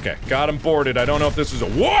 Okay, got him boarded. I don't know if this is a...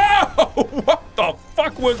 Whoa! What the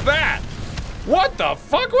fuck was that? What the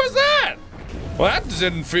fuck was that? Well, that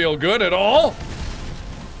didn't feel good at all.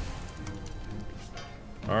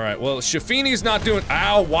 Alright, well, Shafini's not doing...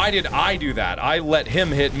 Ow, why did I do that? I let him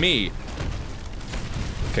hit me.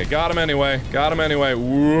 Okay, got him anyway. Got him anyway.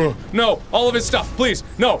 Whoa. No, all of his stuff, please.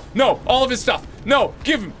 No, no, all of his stuff. No,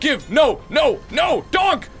 give, no, no, no,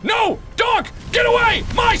 Donk, no, Donk, get away!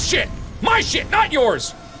 My shit, not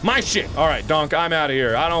yours. My shit. All right, Donk, I'm out of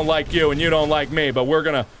here. I don't like you and you don't like me, but we're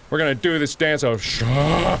gonna do this dance. Oh,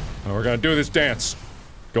 we're gonna do this dance.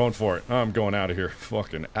 Going for it. I'm going out of here.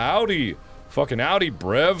 Fucking outie. Fucking outie,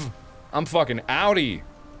 brev. I'm fucking outie.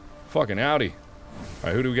 Fucking outie. All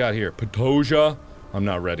right, who do we got here? Patoja. I'm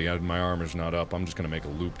not ready. My armor's not up. I'm just gonna make a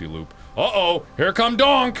loop-de-loop. Uh-oh! Here come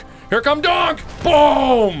Donk! Here come Donk!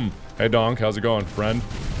 Boom! Hey, Donk, how's it going, friend?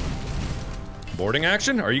 Boarding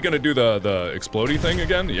action? Are you gonna do the explodey thing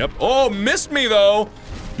again? Yep. Oh, missed me, though!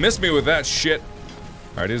 Missed me with that shit.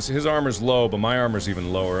 Alright, his armor's low, but my armor's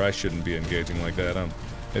even lower. I shouldn't be engaging like that.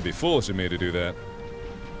 It'd be foolish of me to do that.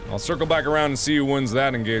 I'll circle back around and see who wins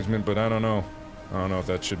that engagement, but I don't know. I don't know if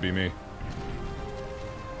that should be me.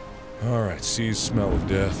 Alright, seize smell of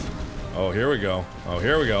death. Oh, here we go. Oh,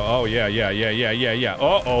 here we go. Oh, yeah.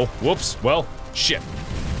 Uh-oh. Whoops. Well, shit.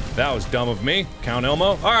 That was dumb of me. Count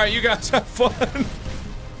Elmo. Alright, you guys have fun.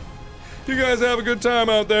 You guys have a good time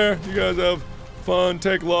out there. You guys have fun.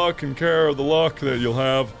 Take luck and care of the luck that you'll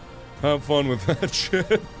have. Have fun with that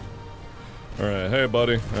shit. Alright, hey,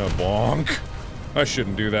 buddy. Oh, bonk. I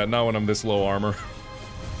shouldn't do that, not when I'm this low armor.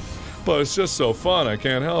 But it's just so fun, I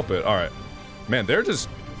can't help it. Alright. Man, they're just...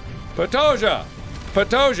 Patoja!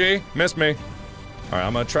 Patoji! Missed me. Alright,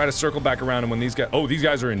 I'm gonna try to circle back around, and when these guys... Oh, these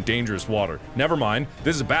guys are in dangerous water. Never mind.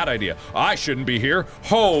 This is a bad idea. I shouldn't be here.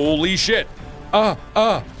 Holy shit! No,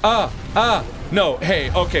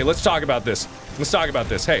 hey, okay, let's talk about this. Let's talk about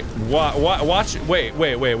this. Hey, watch... Wait.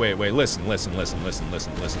 Listen.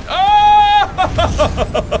 Oh!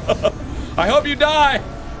 I hope you die!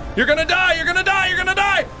 You're gonna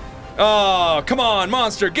die! Oh, come on,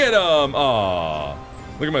 monster, get him! Aw.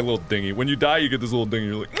 Look at my little dinghy. When you die, you get this little dinghy.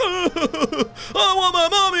 You're like, I want my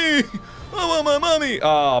mommy! I want my mommy!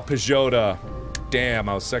 Oh, Pajota. Damn,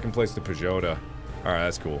 I was second place to Pajota. Alright,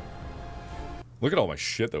 that's cool. Look at all my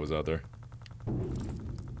shit that was out there.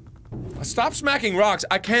 Stop smacking rocks.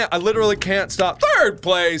 I literally can't stop. Third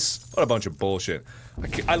place! What a bunch of bullshit.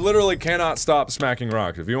 I literally cannot stop smacking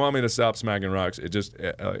rocks. If you want me to stop smacking rocks, I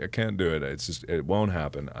can't do it. It's just, it won't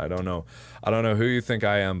happen. I don't know who you think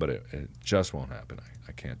I am, but it just won't happen.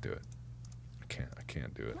 I can't do it. I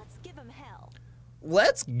can't do it. Let's give him hell.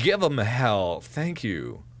 Let's give him hell. Thank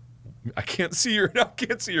you. I can't see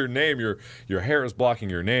your name. Your hair is blocking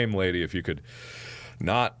your name, lady. If you could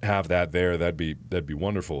not have that there, that'd be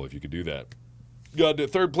wonderful if you could do that. God,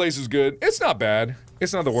 third place is good. It's not bad.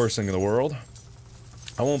 It's not the worst thing in the world.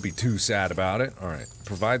 I won't be too sad about it. Alright.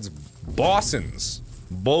 Provides bosons.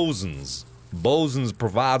 Bosons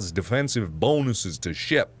provides defensive bonuses to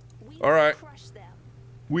ship. Alright.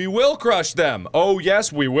 We will crush them! Oh,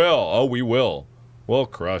 yes, we will. Oh, we will. We'll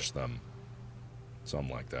crush them. Something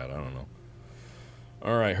like that, I don't know.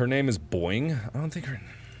 Alright, her name is Boing. I don't think her name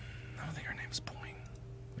is Boing.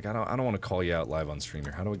 Like, I don't want to call you out live on stream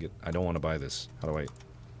here. How do I get... I don't want to buy this. How do I...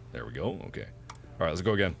 There we go, okay. Alright, let's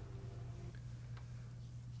go again.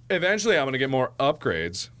 Eventually, I'm gonna get more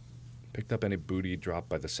upgrades. Picked up any booty dropped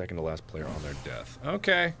by the second to last player on their death.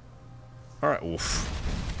 Okay. Alright, oof.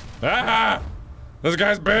 Ah! This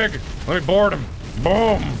guy's big! Let me board him.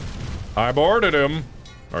 Boom! I boarded him.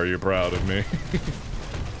 Are you proud of me?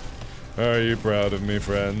 Are you proud of me,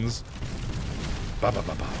 friends? Ba ba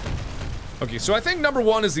ba ba. Okay, so I think number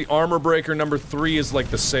 1 is the armor breaker, number 3 is like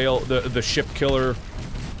the ship killer.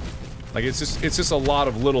 Like, it's just a lot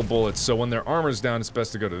of little bullets, so when their armor's down, it's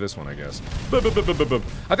best to go to this one, I guess.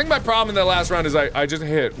 I think my problem in that last round is I just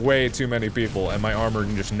hit way too many people, and my armor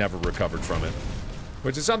just never recovered from it.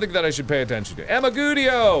 Which is something that I should pay attention to. Emma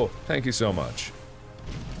Gudio! Thank you so much.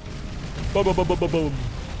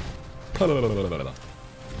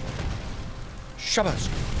 Shabash.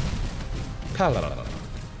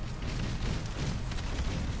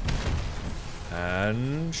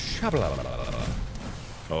 And shabla.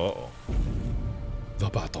 Uh-oh. The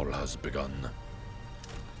battle has begun.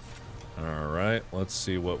 Alright, let's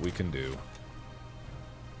see what we can do.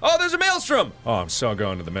 Oh, there's a Maelstrom! Oh, I'm so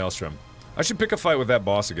going to the Maelstrom. I should pick a fight with that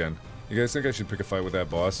boss again. You guys think I should pick a fight with that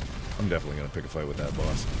boss? I'm definitely gonna pick a fight with that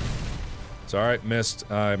boss. It's alright, missed.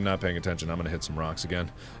 I'm not paying attention. I'm gonna hit some rocks again.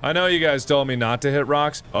 I know you guys told me not to hit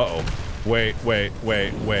rocks. Uh-oh. Wait.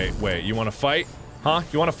 You wanna fight? Huh?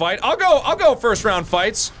 You wanna fight? I'll go first round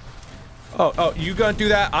fights! Oh, you gonna do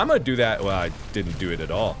that? I'm gonna do that. Well, I didn't do it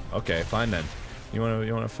at all. Okay, fine then. You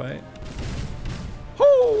wanna fight?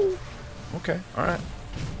 Whoo! Okay, alright.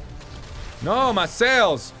 No, my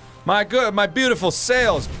sails! My beautiful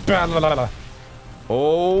sails!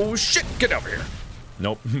 Oh, shit! Get over here!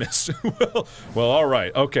 Nope, missed. well,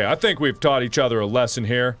 alright. Okay, I think we've taught each other a lesson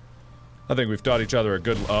here. I think we've taught each other a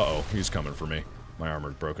good... Uh-oh, he's coming for me. My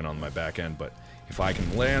armor's broken on my back end, but if I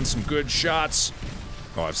can land some good shots...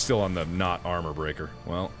 Oh, I'm still on the not armor breaker.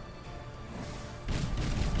 Well.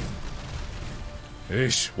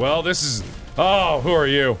 Eesh. Well, this is... Oh, who are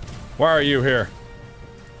you? Why are you here?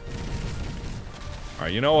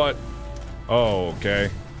 Alright, you know what? Oh, okay.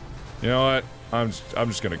 You know what? I'm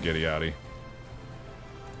just gonna giddy-outy.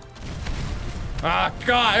 Ah,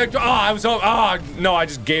 God! I was... no, I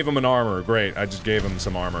just gave him an armor. Great, I just gave him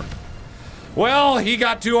some armor. Well, he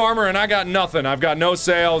got 2 armor and I got nothing. I've got no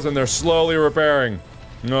sails and they're slowly repairing.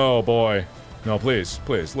 Oh boy. No, please,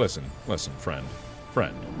 listen, friend,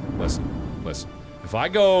 listen. If I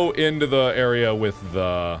go into the area with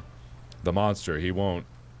the monster, he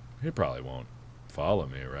probably won't follow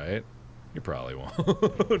me, right? He probably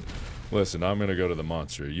won't. Listen, I'm gonna go to the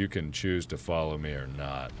monster. You can choose to follow me or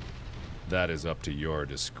not. That is up to your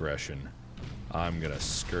discretion. I'm gonna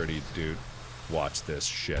skirty dude. Watch this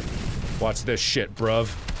shit. Watch this shit,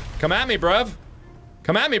 bruv. Come at me, bruv!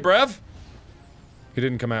 Come at me, bruv! He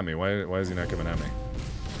didn't come at me. Why is he not coming at me?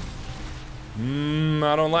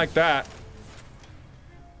 I don't like that.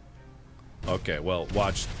 Okay, well,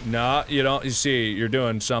 watch. Nah, you don't. You see, you're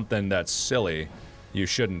doing something that's silly. You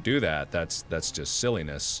shouldn't do that. That's just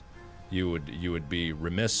silliness. You would be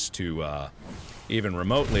remiss to even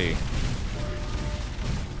remotely.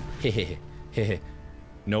 Hehehe.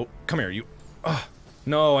 Nope. Come here, you.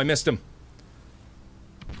 No, I missed him.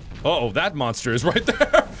 Uh-oh, that monster is right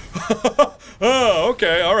there. Oh,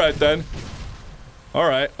 okay, all right then. All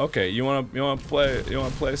right, okay. You wanna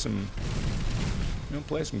play some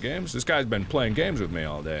games? This guy's been playing games with me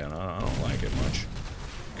all day, and I don't like it much.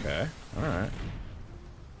 Okay, all right.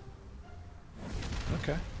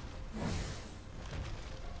 Okay.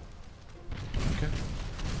 Okay.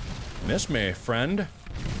 Miss me, friend.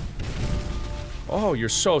 Oh, you're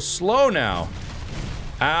so slow now.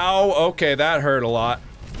 Ow. Okay, that hurt a lot.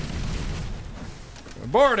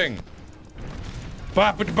 Boarding.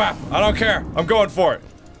 Bop, bop. I don't care. I'm going for it.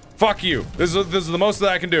 Fuck you. This is the most that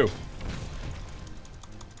I can do.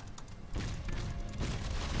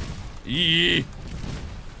 Yee.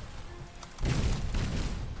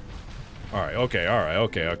 All right.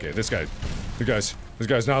 Okay. This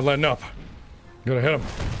guy's not letting up. I'm gonna hit him.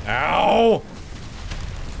 Ow.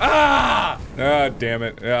 Ah! Ah, damn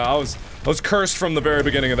it. Yeah, I was cursed from the very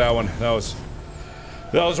beginning of that one. That was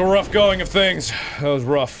a rough going of things. That was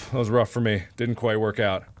rough. That was rough for me. Didn't quite work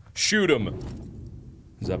out. Shoot him.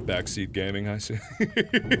 Is that backseat gaming I see? Is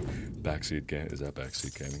that backseat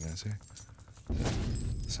gaming I see?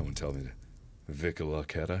 Someone tell me. Vic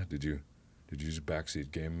Laqueta, did you Did you just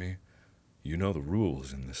backseat game me? You know the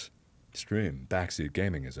rules in this stream. Backseat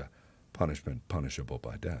gaming is a punishment punishable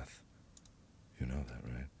by death. You know that,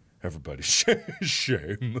 right? Everybody,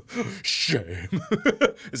 shame.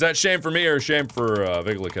 Is that shame for me or shame for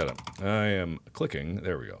Vigliketta? I am clicking.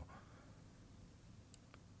 There we go.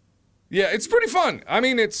 Yeah, it's pretty fun. I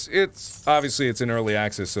mean, it's obviously it's in early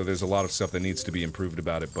access, so there's a lot of stuff that needs to be improved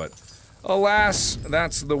about it, but alas,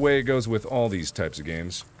 that's the way it goes with all these types of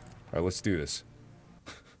games. All right, let's do this.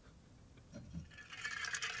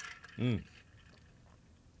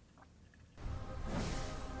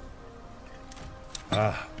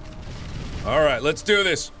 All right, let's do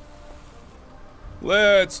this.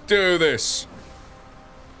 Let's do this.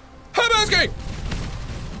 Habaski!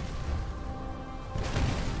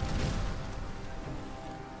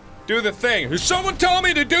 Do the thing. Is someone telling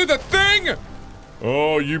me to do the thing?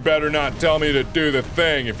 Oh, you better not tell me to do the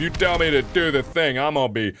thing. If you tell me to do the thing, I'm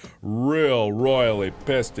gonna be real royally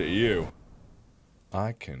pissed at you.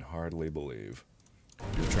 I can hardly believe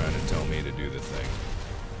you're trying to tell me to do the thing.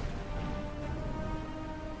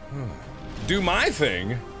 Do my thing?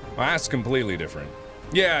 Well, that's completely different.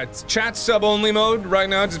 Yeah, it's chat sub only mode right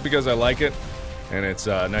now just because I like it. And it's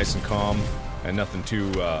nice and calm. And nothing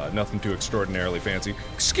too extraordinarily fancy.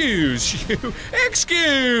 Excuse you!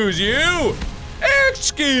 Excuse you!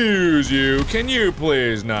 Excuse you! Can you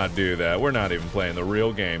please not do that? We're not even playing the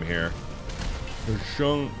real game here.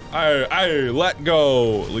 Hey, let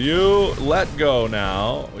go. You let go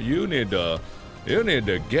now. You need to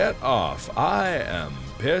get off. I am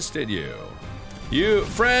pissed at you. You,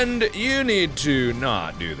 friend, you need to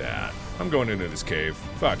not do that. I'm going into this cave.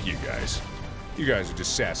 Fuck you guys. You guys are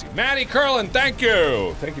just sassy. Maddie Curlin, thank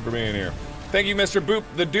you! Thank you for being here. Thank you, Mr. Boop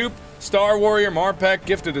the Dupe, Star Warrior, Marpek,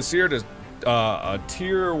 gifted a seer to a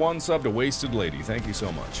tier 1 sub to Wasted Lady. Thank you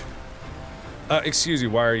so much. Excuse you,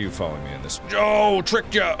 why are you following me in this? Oh,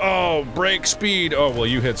 tricked ya! Oh, break speed! Oh, well,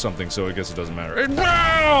 you hit something, so I guess it doesn't matter.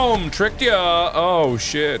 Boom! Tricked ya! Oh,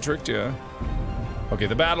 shit, tricked ya. Okay,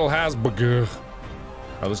 the battle has begun.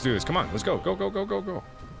 Alright, let's do this. Come on, let's go. Go, go, go, go, go.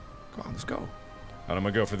 Come on, let's go. And I'm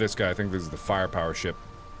gonna go for this guy. I think this is the firepower ship.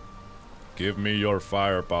 Give me your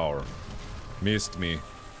firepower. Missed me.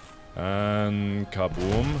 And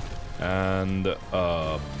kaboom. And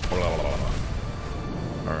blah, blah, blah.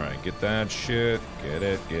 Alright, get that shit. Get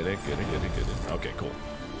it, get it, get it, get it, get it. Okay, cool.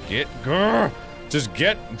 Get, grr, just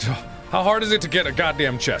get. How hard is it to get a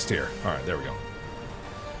goddamn chest here? Alright, there we go.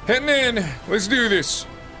 Heading in. Let's do this.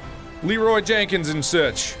 Leroy Jenkins and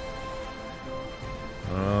such.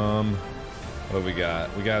 What do we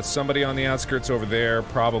got? We got somebody on the outskirts over there,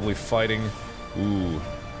 probably fighting. Ooh.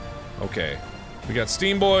 Okay. We got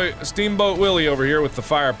Steamboat Willie over here with the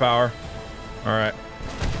firepower. Alright.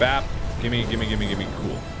 Bap. Gimme, gimme, gimme, gimme.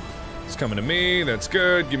 Cool. It's coming to me. That's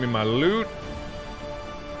good. Give me my loot.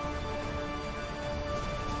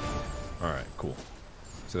 Alright, cool.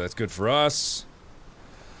 So that's good for us.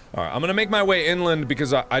 Alright, I'm gonna make my way inland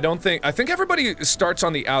because I think everybody starts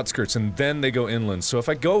on the outskirts and then they go inland. So if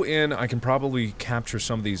I go in, I can probably capture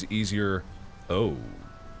some of these easier... Oh.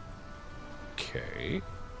 Okay.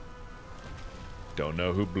 Don't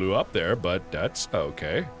know who blew up there, but that's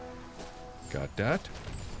okay. Got that.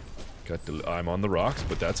 Got the... I'm on the rocks,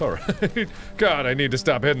 but that's alright. God, I need to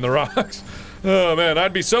stop hitting the rocks. Oh man,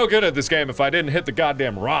 I'd be so good at this game if I didn't hit the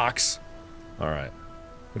goddamn rocks. Alright.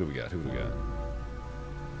 Who do we got? Who do we got?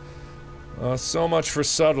 So much for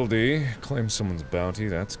subtlety. Claim someone's bounty.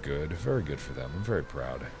 That's good. Very good for them. I'm very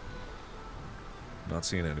proud. Not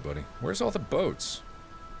seeing anybody. Where's all the boats?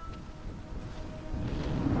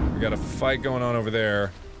 We got a fight going on over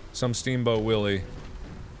there. Some Steamboat Willie.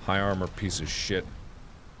 High armor piece of shit.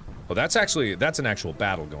 Oh, that's an actual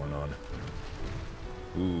battle going on.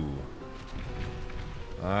 Ooh.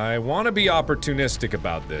 I want to be opportunistic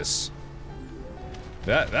about this.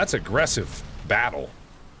 That's aggressive battle.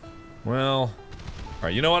 Well,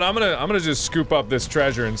 alright, you know what? I'm gonna just scoop up this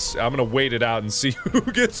treasure and I'm gonna wait it out and see who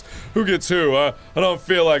gets who. I don't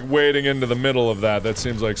feel like wading into the middle of that. That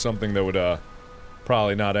seems like something that would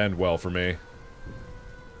probably not end well for me.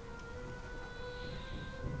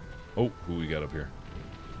 Oh, who we got up here?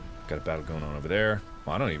 Got a battle going on over there.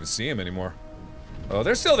 Well, I don't even see him anymore. Oh,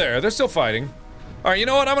 they're still there. They're still fighting. Alright, you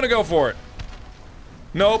know what? I'm gonna go for it.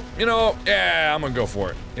 Nope. You know, yeah, I'm gonna go for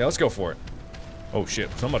it. Yeah, let's go for it. Oh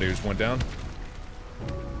shit, somebody just went down.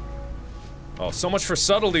 Oh, so much for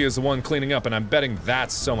subtlety is the one cleaning up, and I'm betting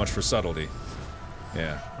that's so much for subtlety.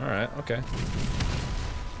 Yeah, alright, okay.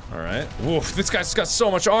 Alright. Woof, this guy's got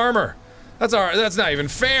so much armor! That's not even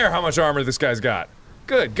fair how much armor this guy's got.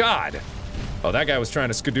 Good God. Oh, that guy was trying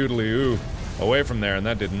to skadoodly-oo away from there, and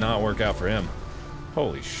that did not work out for him.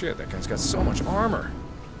 Holy shit, that guy's got so much armor.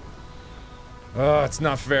 It's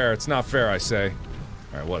not fair. It's not fair, I say.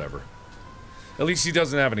 Alright, whatever. At least he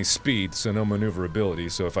doesn't have any speed, so no maneuverability,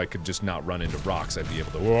 so if I could just not run into rocks, I'd be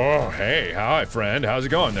able to— Whoa, hey, hi, friend. How's it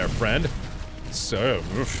going there, friend? So,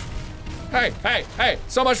 oof. Hey, hey, hey,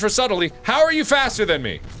 so much for subtlety. How are you faster than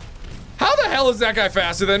me? How the hell is that guy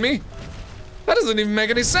faster than me? That doesn't even make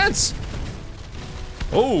any sense.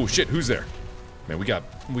 Oh, shit, who's there? Man, we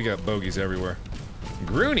got bogeys everywhere.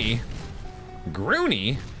 Groony?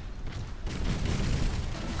 Groony?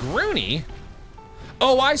 Groony?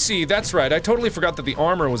 Oh, I see, that's right. I totally forgot that the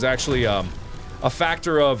armor was actually, a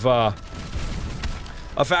factor of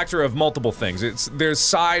multiple things. There's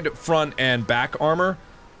side, front, and back armor,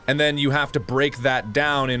 and then you have to break that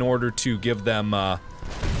down in order to give them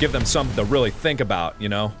something to really think about, you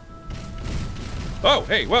know? Oh,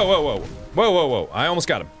 hey, whoa, whoa, whoa. Whoa, whoa, whoa. I almost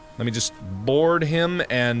got him. Let me just board him,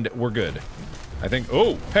 and we're good. I think—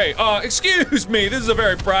 oh, hey, excuse me, this is a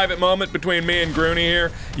very private moment between me and Groony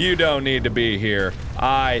here. You don't need to be here.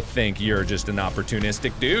 I think you're just an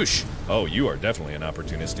opportunistic douche. Oh, you are definitely an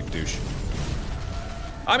opportunistic douche.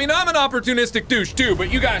 I mean, I'm an opportunistic douche too,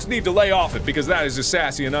 but you guys need to lay off it because that is just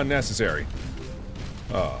sassy and unnecessary.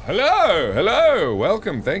 Hello, hello,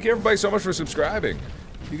 welcome. Thank you everybody so much for subscribing.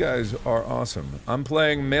 You guys are awesome. I'm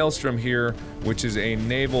playing Maelstrom here, which is a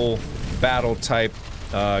naval battle type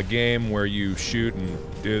game where you shoot and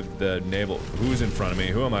do the naval— who's in front of me?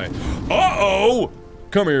 Who am I? Uh-oh!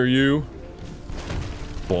 Come here, you.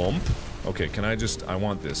 Bump. Okay, can I just— I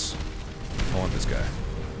want this. I want this guy.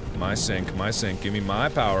 My sync, give me my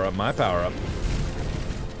power up, my power up.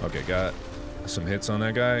 Okay, got some hits on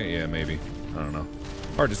that guy? Yeah, maybe. I don't know.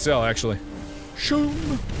 Hard to tell, actually.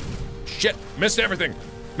 Shoom! Shit! Missed everything!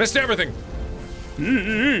 Missed everything!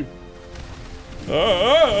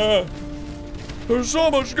 There's so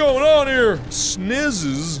much going on here!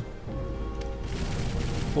 Snizzes.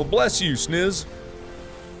 Well, bless you, Sniz.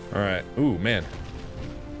 Alright. Ooh, man.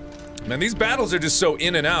 Man, these battles are just so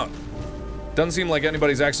in and out. Doesn't seem like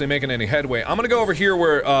anybody's actually making any headway. I'm gonna go over here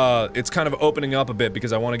where, it's kind of opening up a bit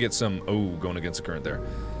because I want to get some— oh, going against the current there.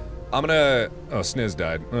 I'm gonna— oh, Sniz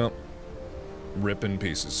died. Well, rip in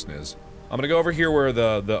pieces, Sniz. I'm gonna go over here where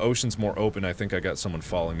the ocean's more open. I think I got someone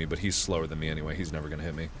following me, but he's slower than me anyway. He's never gonna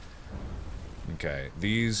hit me. Okay,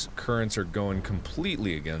 these currents are going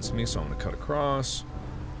completely against me, so I'm gonna cut across.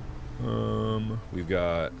 We've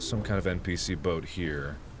got some kind of NPC boat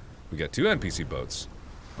here. We got 2 NPC boats.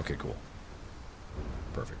 Okay, cool.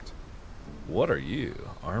 Perfect. What are you?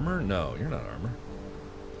 Armor? No, you're not armor.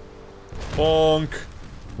 Bonk.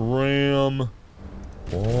 Ram.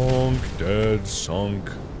 Bonk. Dead. Sunk.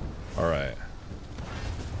 Alright.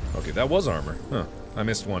 Okay, that was armor. Huh. I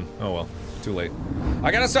missed one. Oh well. Too late.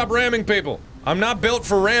 I gotta stop ramming people! I'm not built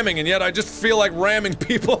for ramming, and yet I just feel like ramming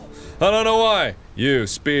people. I don't know why. You,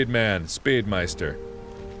 Speedman, Speedmeister.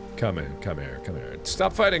 Come in, come here, come here.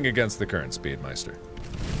 Stop fighting against the current, Speedmeister.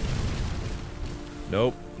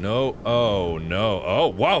 Nope, no, oh no. Oh,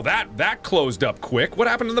 wow, that closed up quick. What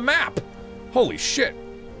happened to the map? Holy shit.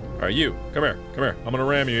 Alright, you, come here, come here. I'm gonna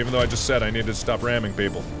ram you, even though I just said I needed to stop ramming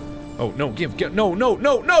people. Oh, no, no, no,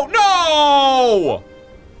 no, no, no!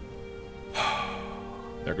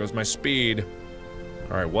 There goes my speed.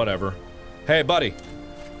 Alright, whatever. Hey, buddy.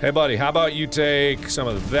 Hey, buddy, how about you take some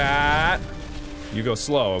of that? You go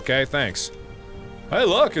slow, okay? Thanks. Hey,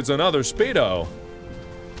 look, it's another Speedo.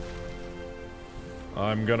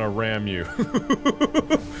 I'm gonna ram you.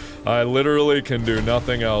 I literally can do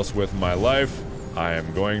nothing else with my life. I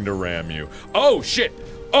am going to ram you. Oh, shit!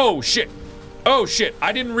 Oh, shit! Oh, shit!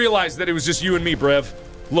 I didn't realize that it was just you and me, Brev.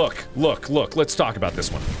 Look, look, look, let's talk about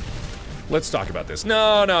this one. Let's talk about this.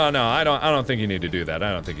 No, no, no, I don't think you need to do that.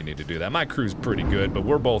 I don't think you need to do that. My crew's pretty good, but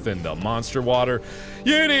we're both in the monster water.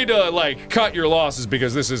 You need to, like, cut your losses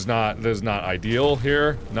because this is not ideal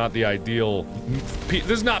here. Not the ideal, this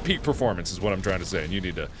is not peak performance is what I'm trying to say, and you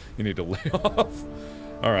need to lay off.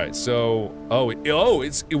 All right, so,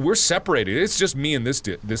 we're separated. It's just me and this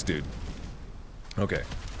dude. Okay,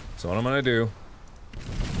 so what I'm gonna do,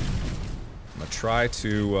 I'm gonna try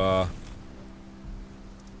to,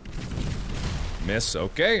 miss,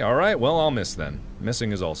 okay, alright, well, I'll miss then.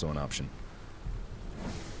 Missing is also an option.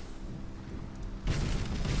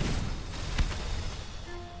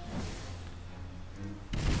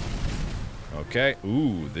 Okay,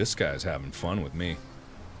 ooh, this guy's having fun with me.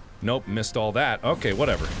 Nope, missed all that. Okay,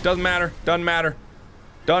 whatever. Doesn't matter, doesn't matter.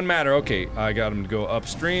 Doesn't matter, okay, I got him to go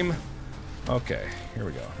upstream. Okay, here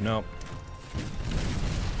we go, nope.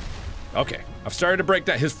 Okay, I've started to break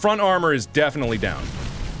that. His front armor is definitely down.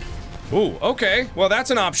 Ooh, okay. Well,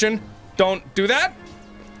 that's an option. Don't do that.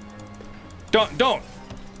 Don't. Don't.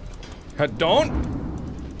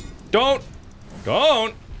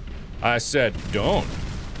 I said don't.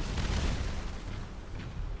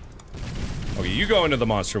 Okay, you go into the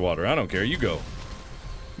monster water. I don't care. You go.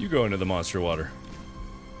 You go into the monster water.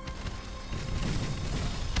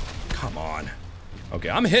 Come on. Okay,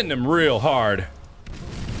 I'm hitting him real hard.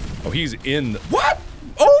 Oh, he's in the— what?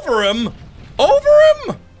 Over him? Over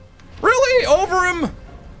him? Really? Over him?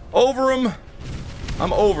 Over him?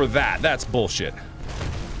 I'm over that. That's bullshit.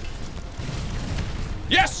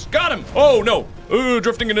 Yes! Got him! Oh, no. Ooh,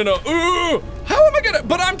 drifting into no— ooh! How am I gonna—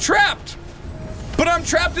 but I'm trapped! But I'm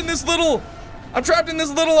trapped in this little— I'm trapped in this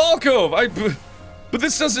little alcove. But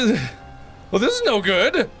this doesn't— well, this is no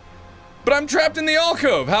good. But I'm trapped in the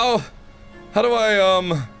alcove. How do I,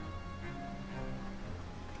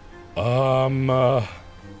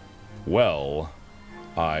 well,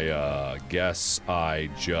 I guess I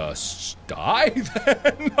just die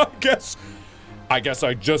then? I guess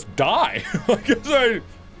I just die. I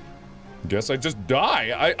guess I just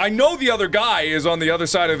die. I know the other guy is on the other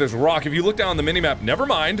side of this rock. If you look down the minimap, never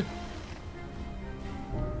mind.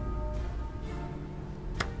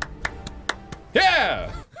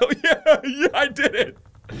 Yeah! Oh yeah, yeah, I did it!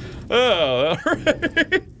 Oh,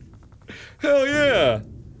 alright. Hell yeah.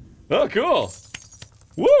 Oh, cool.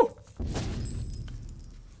 Woo!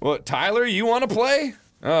 What, Tyler, you wanna play?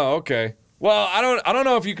 Oh, okay. Well, I don't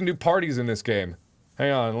know if you can do parties in this game.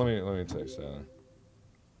 Hang on, let me text that.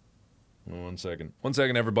 1 second. 1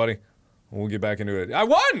 second, everybody. We'll get back into it. I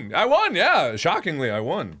won, yeah. Shockingly, I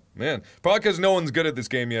won. Man, probably because no one's good at this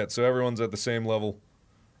game yet, so everyone's at the same level.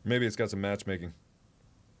 Maybe it's got some matchmaking.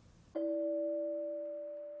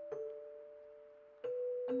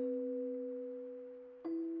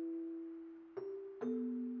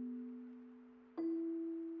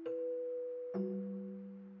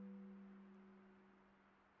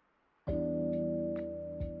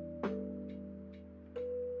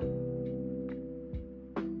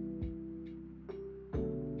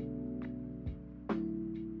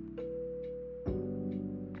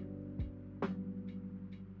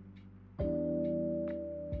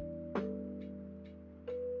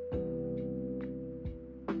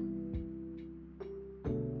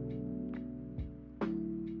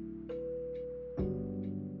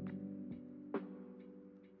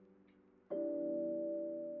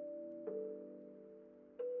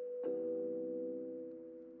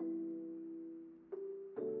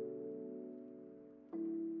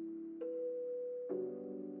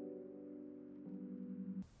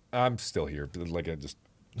 I'm still here, like I just,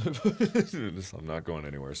 I'm not going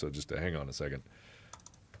anywhere, so just hang on a second.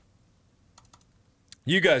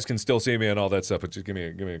 You guys can still see me and all that stuff, but just give me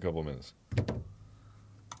a couple minutes.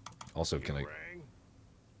 Also, can I—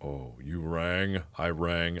 oh, you rang, I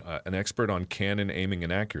rang, an expert on cannon aiming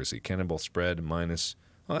and accuracy, cannonball spread minus—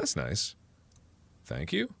 oh, that's nice.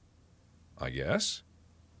 Thank you, I guess.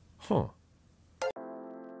 Huh.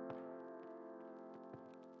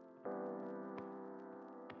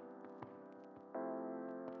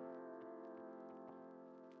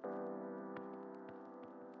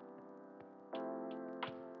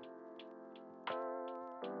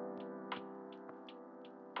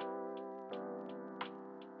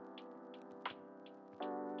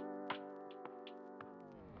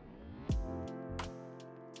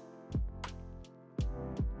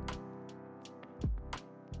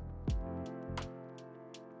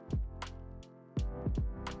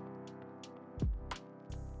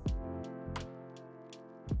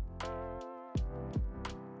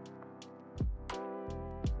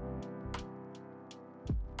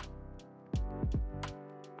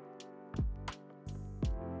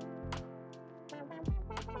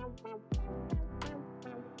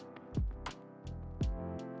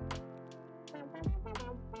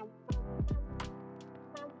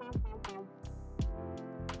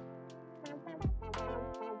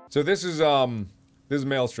 So this is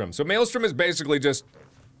Maelstrom. So Maelstrom is basically just—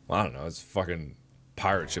 well, I don't know, it's fucking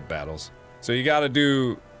pirate ship battles. So you gotta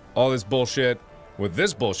do all this bullshit with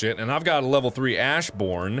this bullshit, and I've got a level 3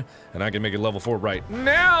 Ashborn, and I can make it level 4 right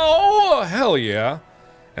now! Hell yeah!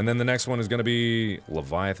 And then the next one is gonna be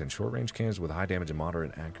Leviathan, short range cannons with high damage and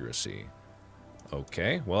moderate accuracy.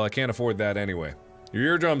 Okay, well I can't afford that anyway. Your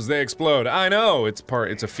eardrums, they explode. I know, it's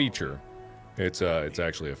a feature. It's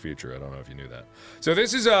actually a feature. I don't know if you knew that. So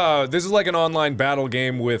this is like an online battle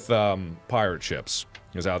game with pirate ships.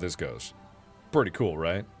 Is how this goes. Pretty cool,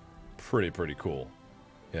 right? Pretty cool.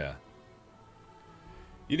 Yeah.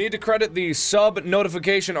 You need to credit the sub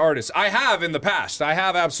notification artist. I have in the past. I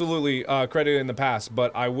have absolutely credited in the past,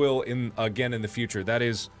 but I will again in the future. That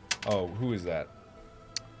is— oh, who is that?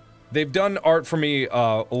 They've done art for me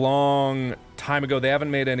a long time ago. They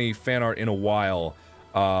haven't made any fan art in a while.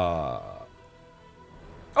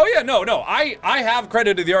 Oh yeah, no, I have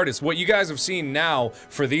credited the artists. What you guys have seen now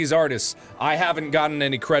for these artists, I haven't gotten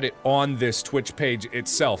any credit on this Twitch page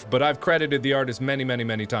itself, but I've credited the artists many, many,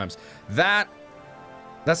 many times. That's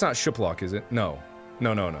not Shiplock, is it? No,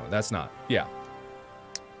 that's not. Yeah.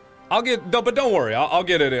 But don't worry, I'll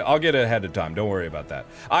get it ahead of time. Don't worry about that.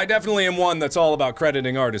 I definitely am one that's all about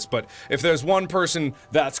crediting artists, but if there's one person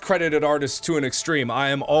that's credited artists to an extreme,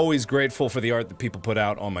 I am always grateful for the art that people put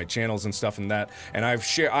out on my channels and stuff and that, and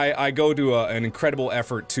I go to an incredible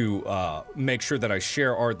effort to make sure that I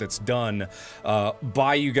share art that's done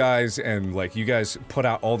by you guys, and like you guys put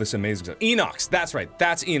out all this amazing stuff. Enox, that's right,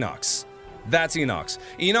 that's Enox. That's Enox.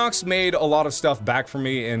 Enox made a lot of stuff back for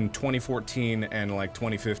me in 2014 and like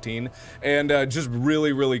 2015, and just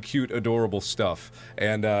really, really cute, adorable stuff.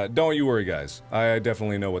 And don't you worry, guys. I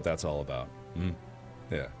definitely know what that's all about.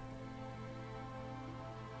 Yeah.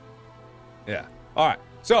 Yeah. Alright,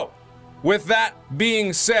 so, with that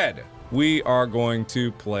being said, we are going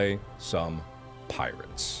to play some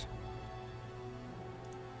Pirates.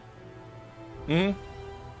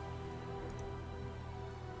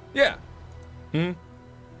 Yeah.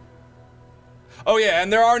 Oh yeah,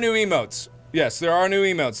 and there are new emotes. Yes, there are new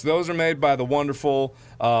emotes. Those are made by the wonderful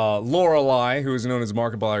Lorelei, who is known as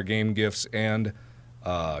Markiplier Game Gifts, and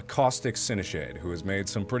Caustic Cineshade, who has made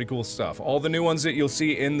some pretty cool stuff. All the new ones that you'll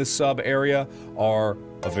see in the sub area are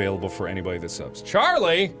available for anybody that subs.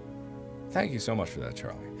 Charlie! Thank you so much for that,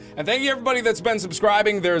 Charlie. And thank you everybody that's been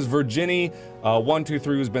subscribing. There's Virginie123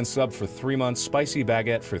 who's been subbed for 3 months, Spicy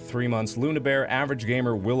Baguette for 3 months, Luna Bear, Average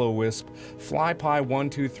Gamer, Willow Wisp,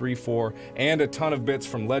 FlyPie1234, and a ton of bits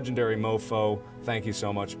from Legendary Mofo. Thank you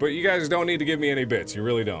so much. But you guys don't need to give me any bits. You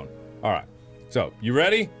really don't. Alright. So, you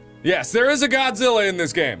ready? Yes, there is a Godzilla in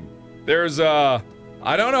this game. There's, I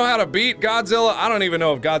don't know how to beat Godzilla. I don't even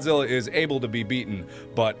know if Godzilla is able to be beaten,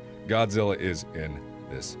 but Godzilla is in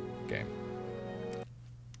this game.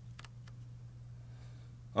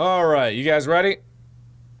 Alright, you guys ready?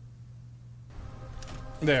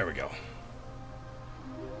 There we go.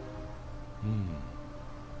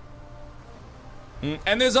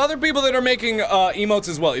 And there's other people that are making emotes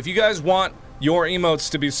as well. If you guys want your emotes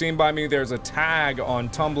to be seen by me, there's a tag on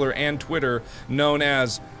Tumblr and Twitter known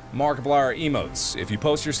as Markiplier Emotes. If you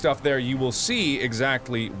post your stuff there, you will see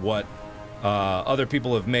exactly what other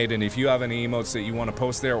people have made, and if you have any emotes that you want to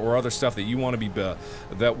post there or other stuff that you want to be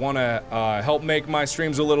that want to help make my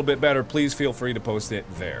streams a little bit better, please feel free to post it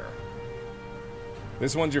there.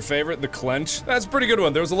 This one's your favorite, the clench? That's a pretty good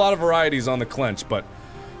one. There was a lot of varieties on the clench, but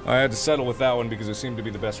I had to settle with that one because it seemed to be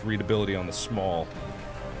the best readability on the small.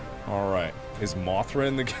 Alright, is Mothra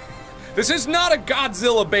in the game? This is not a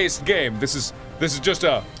Godzilla-based game. This is just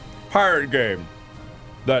a pirate game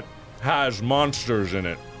that has monsters in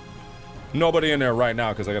it. Nobody in there right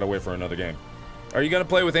now because I gotta wait for another game. Are you gonna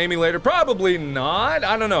play with Amy later? Probably not.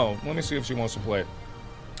 I don't know. Let me see if she wants to play.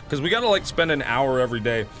 Because we gotta like spend an hour every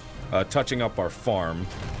day touching up our farm.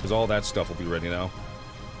 Because all that stuff will be ready now.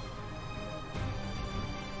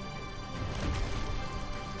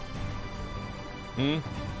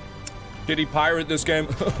 Did he pirate this game?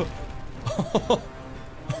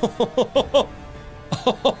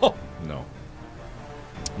 No.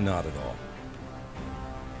 Not at all.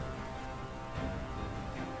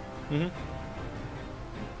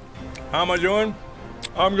 How am I doing?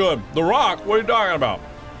 I'm good. The Rock? What are you talking about?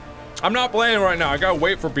 I'm not playing right now. I gotta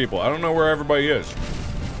wait for people. I don't know where everybody is.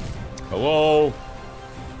 Hello?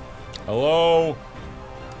 Hello?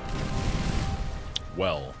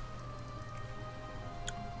 Well.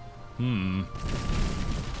 Why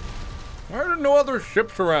are there no other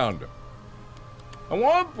ships around? I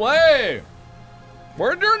wanna play! Why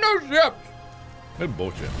are there no ships? That's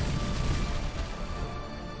bullshit.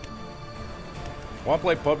 Want to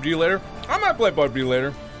play PUBG later? I might play PUBG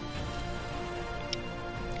later.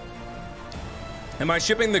 Am I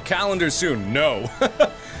shipping the calendar soon? No.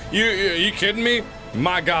 you kidding me?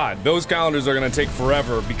 My God, those calendars are gonna take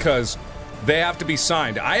forever because they have to be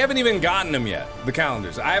signed. I haven't even gotten them yet, the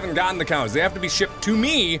calendars. I haven't gotten the calendars. They have to be shipped to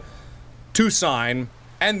me to sign,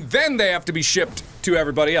 and then they have to be shipped to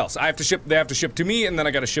everybody else. They have to ship to me, and then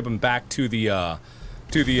I gotta ship them back to the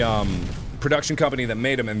production company that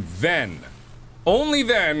made them, and then only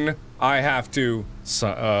then I have to,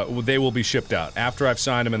 they will be shipped out after I've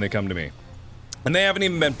signed them and they come to me. And they haven't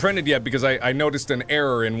even been printed yet because I noticed an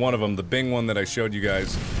error in one of them, the Bing one that I showed you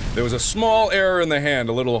guys. There was a small error in the hand,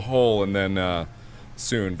 a little hole, and then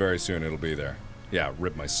soon, very soon it'll be there. Yeah,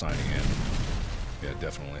 rip my signing in. Yeah,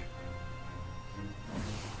 definitely.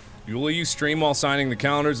 Will you stream while signing the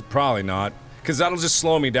calendars? Probably not. Because that'll just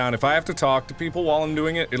slow me down. If I have to talk to people while I'm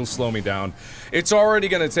doing it, it'll slow me down. It's already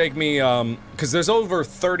gonna take me, because there's over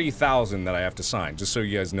 30,000 that I have to sign, just so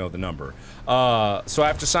you guys know the number. So I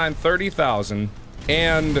have to sign 30,000,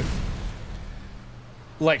 and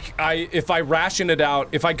like, if I ration it out,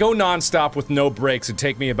 if I go non-stop with no breaks, it'd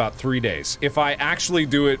take me about 3 days. If I actually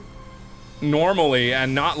do it normally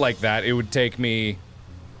and not like that, it would take me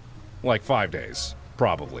like 5 days,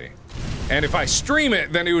 probably. And if I stream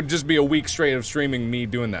it, then it would just be a week straight of streaming me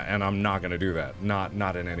doing that, and I'm not gonna do that.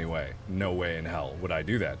 Not in any way. No way in hell would I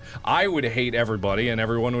do that. I would hate everybody, and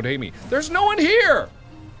everyone would hate me. There's no one here!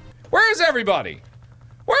 Where is everybody?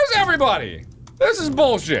 Where's everybody? This is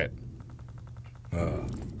bullshit.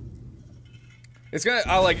 It's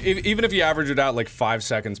gonna, like, even if you average it out like 5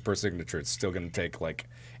 seconds per signature, it's still gonna take like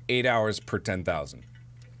 8 hours per 10,000.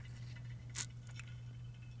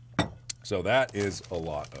 So that is a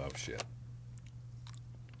lot of shit.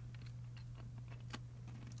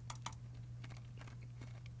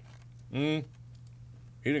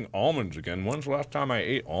 Eating almonds again. When's the last time I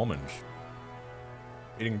ate almonds?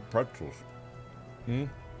 Eating pretzels.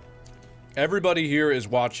 Everybody here is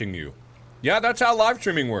watching you. Yeah, that's how live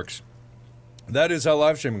streaming works. That is how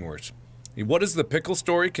live streaming works. What is the pickle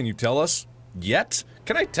story? Can you tell us? Yet?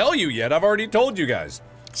 Can I tell you yet? I've already told you guys.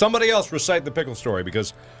 Somebody else recite the pickle story,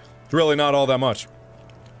 because it's really not all that much.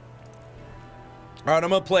 Alright, I'm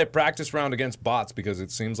gonna play a practice round against bots, because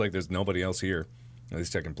it seems like there's nobody else here. At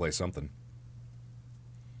least I can play something.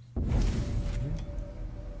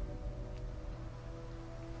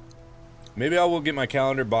 Maybe I will get my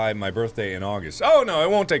calendar by my birthday in August. Oh no, it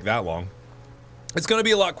won't take that long. It's gonna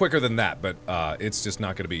be a lot quicker than that, but it's just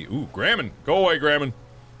not gonna be. Ooh, Grammon! Go away, Grammon!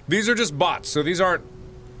 These are just bots, so these aren't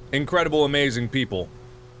incredible, amazing people.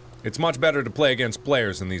 It's much better to play against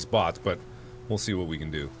players than these bots, but we'll see what we can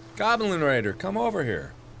do. Goblin Raider, come over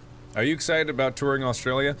here. Are you excited about touring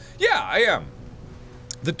Australia? Yeah, I am.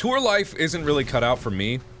 The tour life isn't really cut out for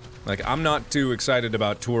me. Like, I'm not too excited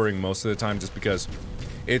about touring most of the time, just because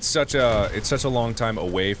it's such a long time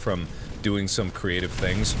away from doing some creative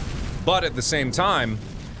things. But at the same time,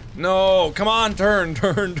 no, come on, turn.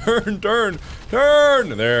 There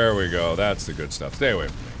we go. That's the good stuff. Stay away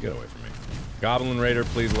from me. Get away from me. Goblin Raider,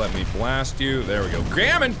 please let me blast you. There we go.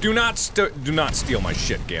 Gammon, do not steal my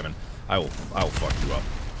shit, Gammon. I will fuck you up.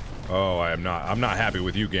 Oh, I'm not happy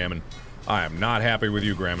with you, Gammon. I am not happy with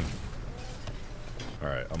you, Grammon.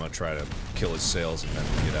 Alright, I'm gonna try to kill his sails and then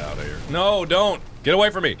get out of here. No, don't! Get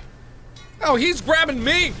away from me! Oh, he's grabbing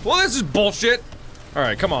me! Well, this is bullshit!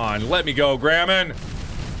 Alright, come on, let me go, Grammon!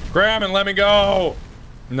 Grammon, let me go!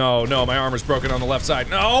 No, my armor's broken on the left side.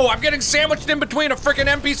 No, I'm getting sandwiched in between a freaking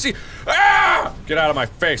NPC! Ah! Get out of my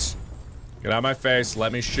face! Get out of my face,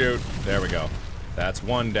 let me shoot. There we go. That's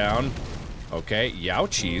one down. Okay,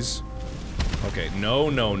 Youchies. Okay,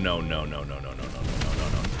 no.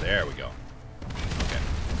 There we go. Okay.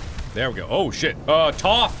 There we go. Oh, shit.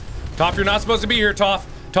 Toph! Toph, you're not supposed to be here, Toph!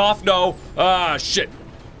 Toph, no! Ah, shit.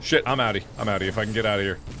 Shit, I'm outie. I'm outie if I can get out of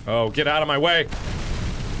here. Oh, get out of my way!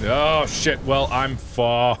 Oh, shit. Well, I'm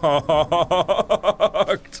fucked.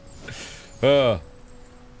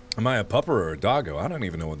 Am I a pupper or a doggo? I don't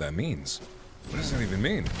even know what that means. What does that even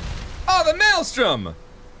mean? Oh, the Maelstrom!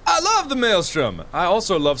 I love the Maelstrom! I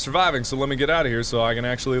also love surviving, so let me get out of here so I can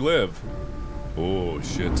actually live. Oh,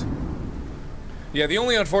 shit. Yeah, the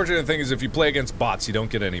only unfortunate thing is if you play against bots, you don't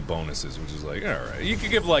get any bonuses, which is like, alright. You could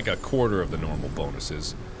give like a quarter of the normal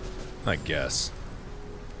bonuses, I guess.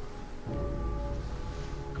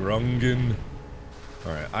 Grungen.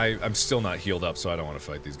 Alright, I'm still not healed up, so I don't want to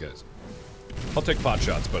fight these guys. I'll take pot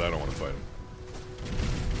shots, but I don't want to fight them.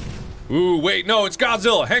 Ooh, wait, no, it's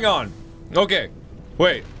Godzilla! Hang on! Okay.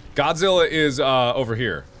 Wait, Godzilla is, over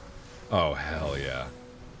here. Oh, hell yeah.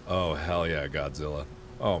 Oh, hell yeah, Godzilla.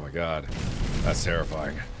 Oh my god. That's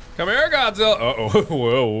terrifying. Come here, Godzilla! Uh-oh,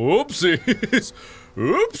 well, whoopsies.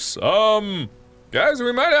 Oops, guys,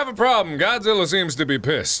 we might have a problem. Godzilla seems to be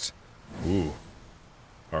pissed. Ooh.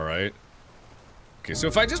 Alright. Okay, so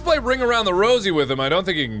if I just play Ring Around the Rosie with him, I don't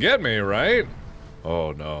think he can get me, right?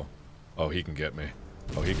 Oh, no. Oh, he can get me.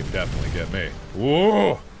 Oh, he can definitely get me.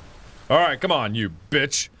 Whoa! Alright, come on, you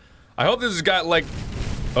bitch. I hope this has got, like...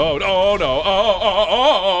 Oh, no, oh, no.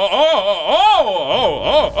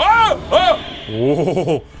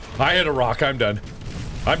 Oh, I hit a rock, I'm dead.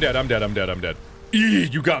 I'm dead. Eee,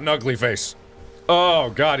 you got an ugly face. Oh,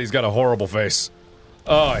 God, he's got a horrible face.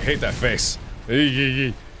 Oh, I hate that face.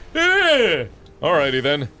 Alrighty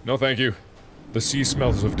then. No, thank you. The sea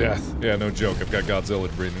smells of death. Yeah, no joke, I've got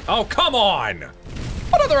Godzilla breathing. Oh, come on!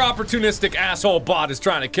 What other opportunistic asshole bot is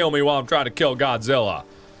trying to kill me while I'm trying to kill Godzilla?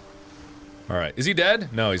 Alright, is he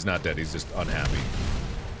dead? No, he's not dead, he's just unhappy.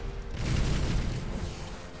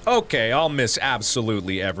 Okay, I'll miss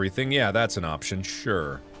absolutely everything. Yeah, that's an option,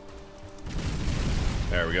 sure.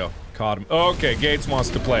 There we go. Caught him. Okay, Gates wants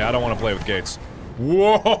to play. I don't want to play with Gates.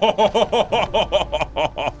 Whoa!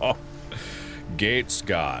 Gates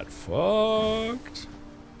got fucked.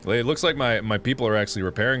 It looks like my people are actually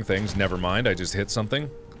repairing things. Never mind, I just hit something.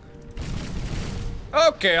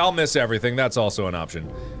 Okay, I'll miss everything. That's also an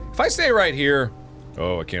option. If I stay right here...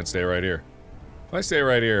 Oh, I can't stay right here. If I stay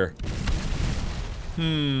right here...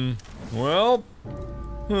 Well...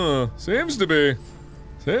 Huh, seems to be...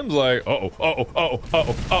 Seems like... Okay.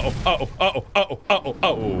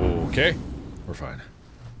 We're fine.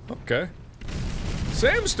 Okay.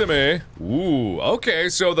 Seems to me... Ooh, okay,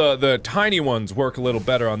 so the tiny ones work a little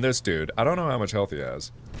better on this dude. I don't know how much health he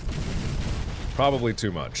has. Probably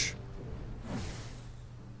too much.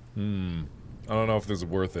 I don't know if this is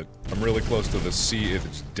worth it. I'm really close to the sea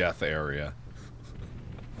of death area.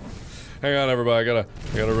 Hang on, everybody. I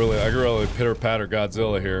can really pitter-patter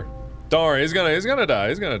Godzilla here. Don't worry, he's gonna die.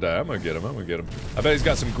 He's gonna die. I'm gonna get him. I bet he's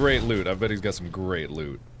got some great loot.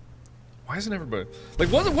 Why isn't everybody... Like,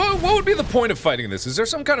 what would be the point of fighting this? Is there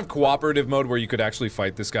some kind of cooperative mode where you could actually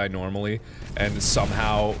fight this guy normally and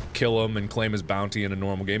somehow kill him and claim his bounty in a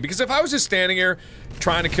normal game? Because if I was just standing here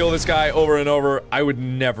trying to kill this guy over and over, I would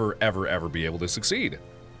never, ever, ever be able to succeed.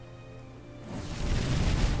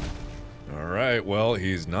 Alright, well,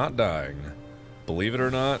 he's not dying. Believe it or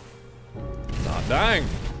not, not dying.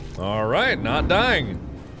 Alright, not dying.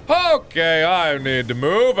 Okay, I need to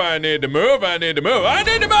move, I need to move.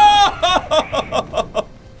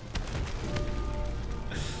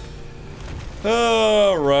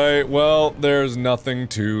 Alright, well, there's nothing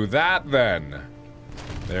to that then.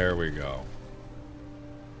 There we go.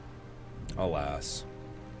 Alas.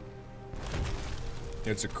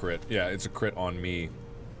 It's a crit. Yeah, it's a crit on me.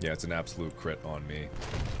 Yeah, it's an absolute crit on me.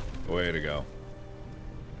 Way to go.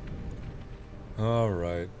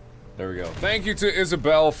 Alright. There we go. Thank you to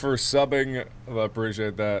Isabel for subbing. I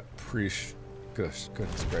appreciate that. Goodness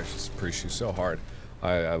gracious. Appreciate you so hard.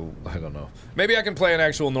 I don't know. Maybe I can play an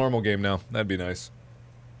actual normal game now. That'd be nice.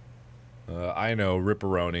 I know.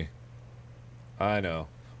 Ripperoni. I know.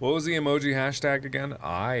 What was the emoji hashtag again?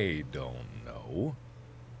 I don't know.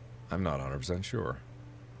 I'm not 100% sure.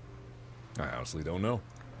 I honestly don't know.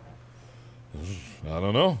 I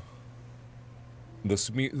don't know. The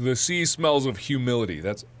sea smells of humility.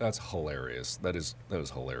 That's hilarious. That is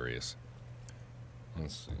hilarious.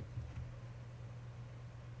 Let's see.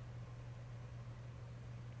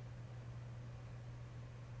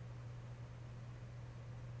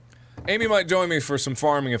 Amy might join me for some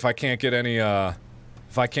farming if I can't get any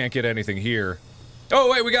if I can't get anything here.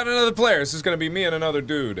 Oh wait, we got another player. This is gonna be me and another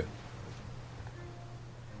dude.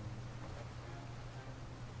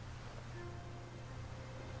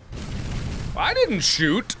 I didn't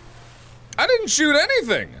shoot. I didn't shoot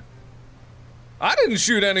anything. I didn't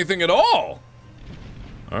shoot anything at all.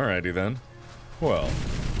 Alrighty then. Well,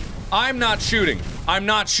 I'm not shooting. I'm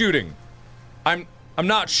not shooting. I'm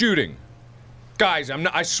not shooting. Guys,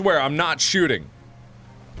 I swear I'm not shooting.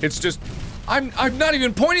 It's just I'm not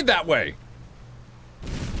even pointed that way.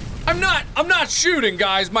 I'm not shooting,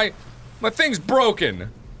 guys. My thing's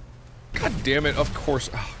broken. God damn it. Of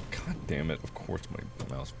course. Oh, God damn it. Of course my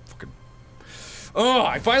mouse fucking... Oh,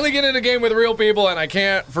 I finally get in a game with real people and I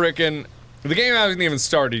can't frickin'... The game hasn't even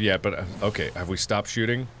started yet, but... Okay, have we stopped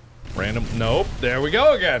shooting? Random... Nope. There we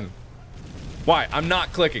go again. Why? I'm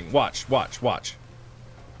not clicking. Watch.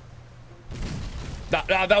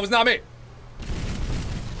 That was not me.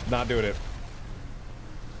 Not doing it.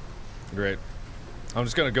 Great. I'm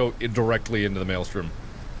just gonna go directly into the Maelstrom.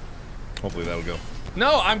 Hopefully that'll go.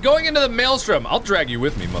 No, I'm going into the Maelstrom. I'll drag you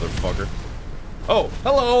with me, motherfucker. Oh,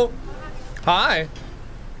 hello. Hi.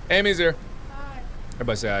 Amy's here. Hi.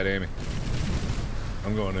 Everybody say hi to Amy.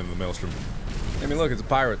 I'm going into the Maelstrom. Amy, look, it's the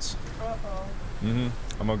pirates. Uh-oh. Mm-hmm.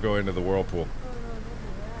 I'm gonna go into the whirlpool.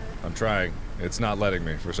 I'm trying. It's not letting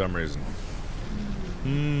me for some reason.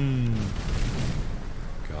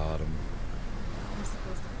 Got him.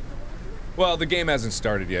 Well, the game hasn't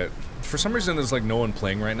started yet. For some reason, there's like no one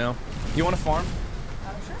playing right now. You want to farm?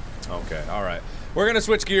 Sure. Okay, alright. We're gonna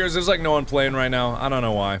switch gears. There's like no one playing right now. I don't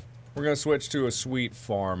know why. We're gonna switch to a sweet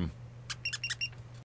farm.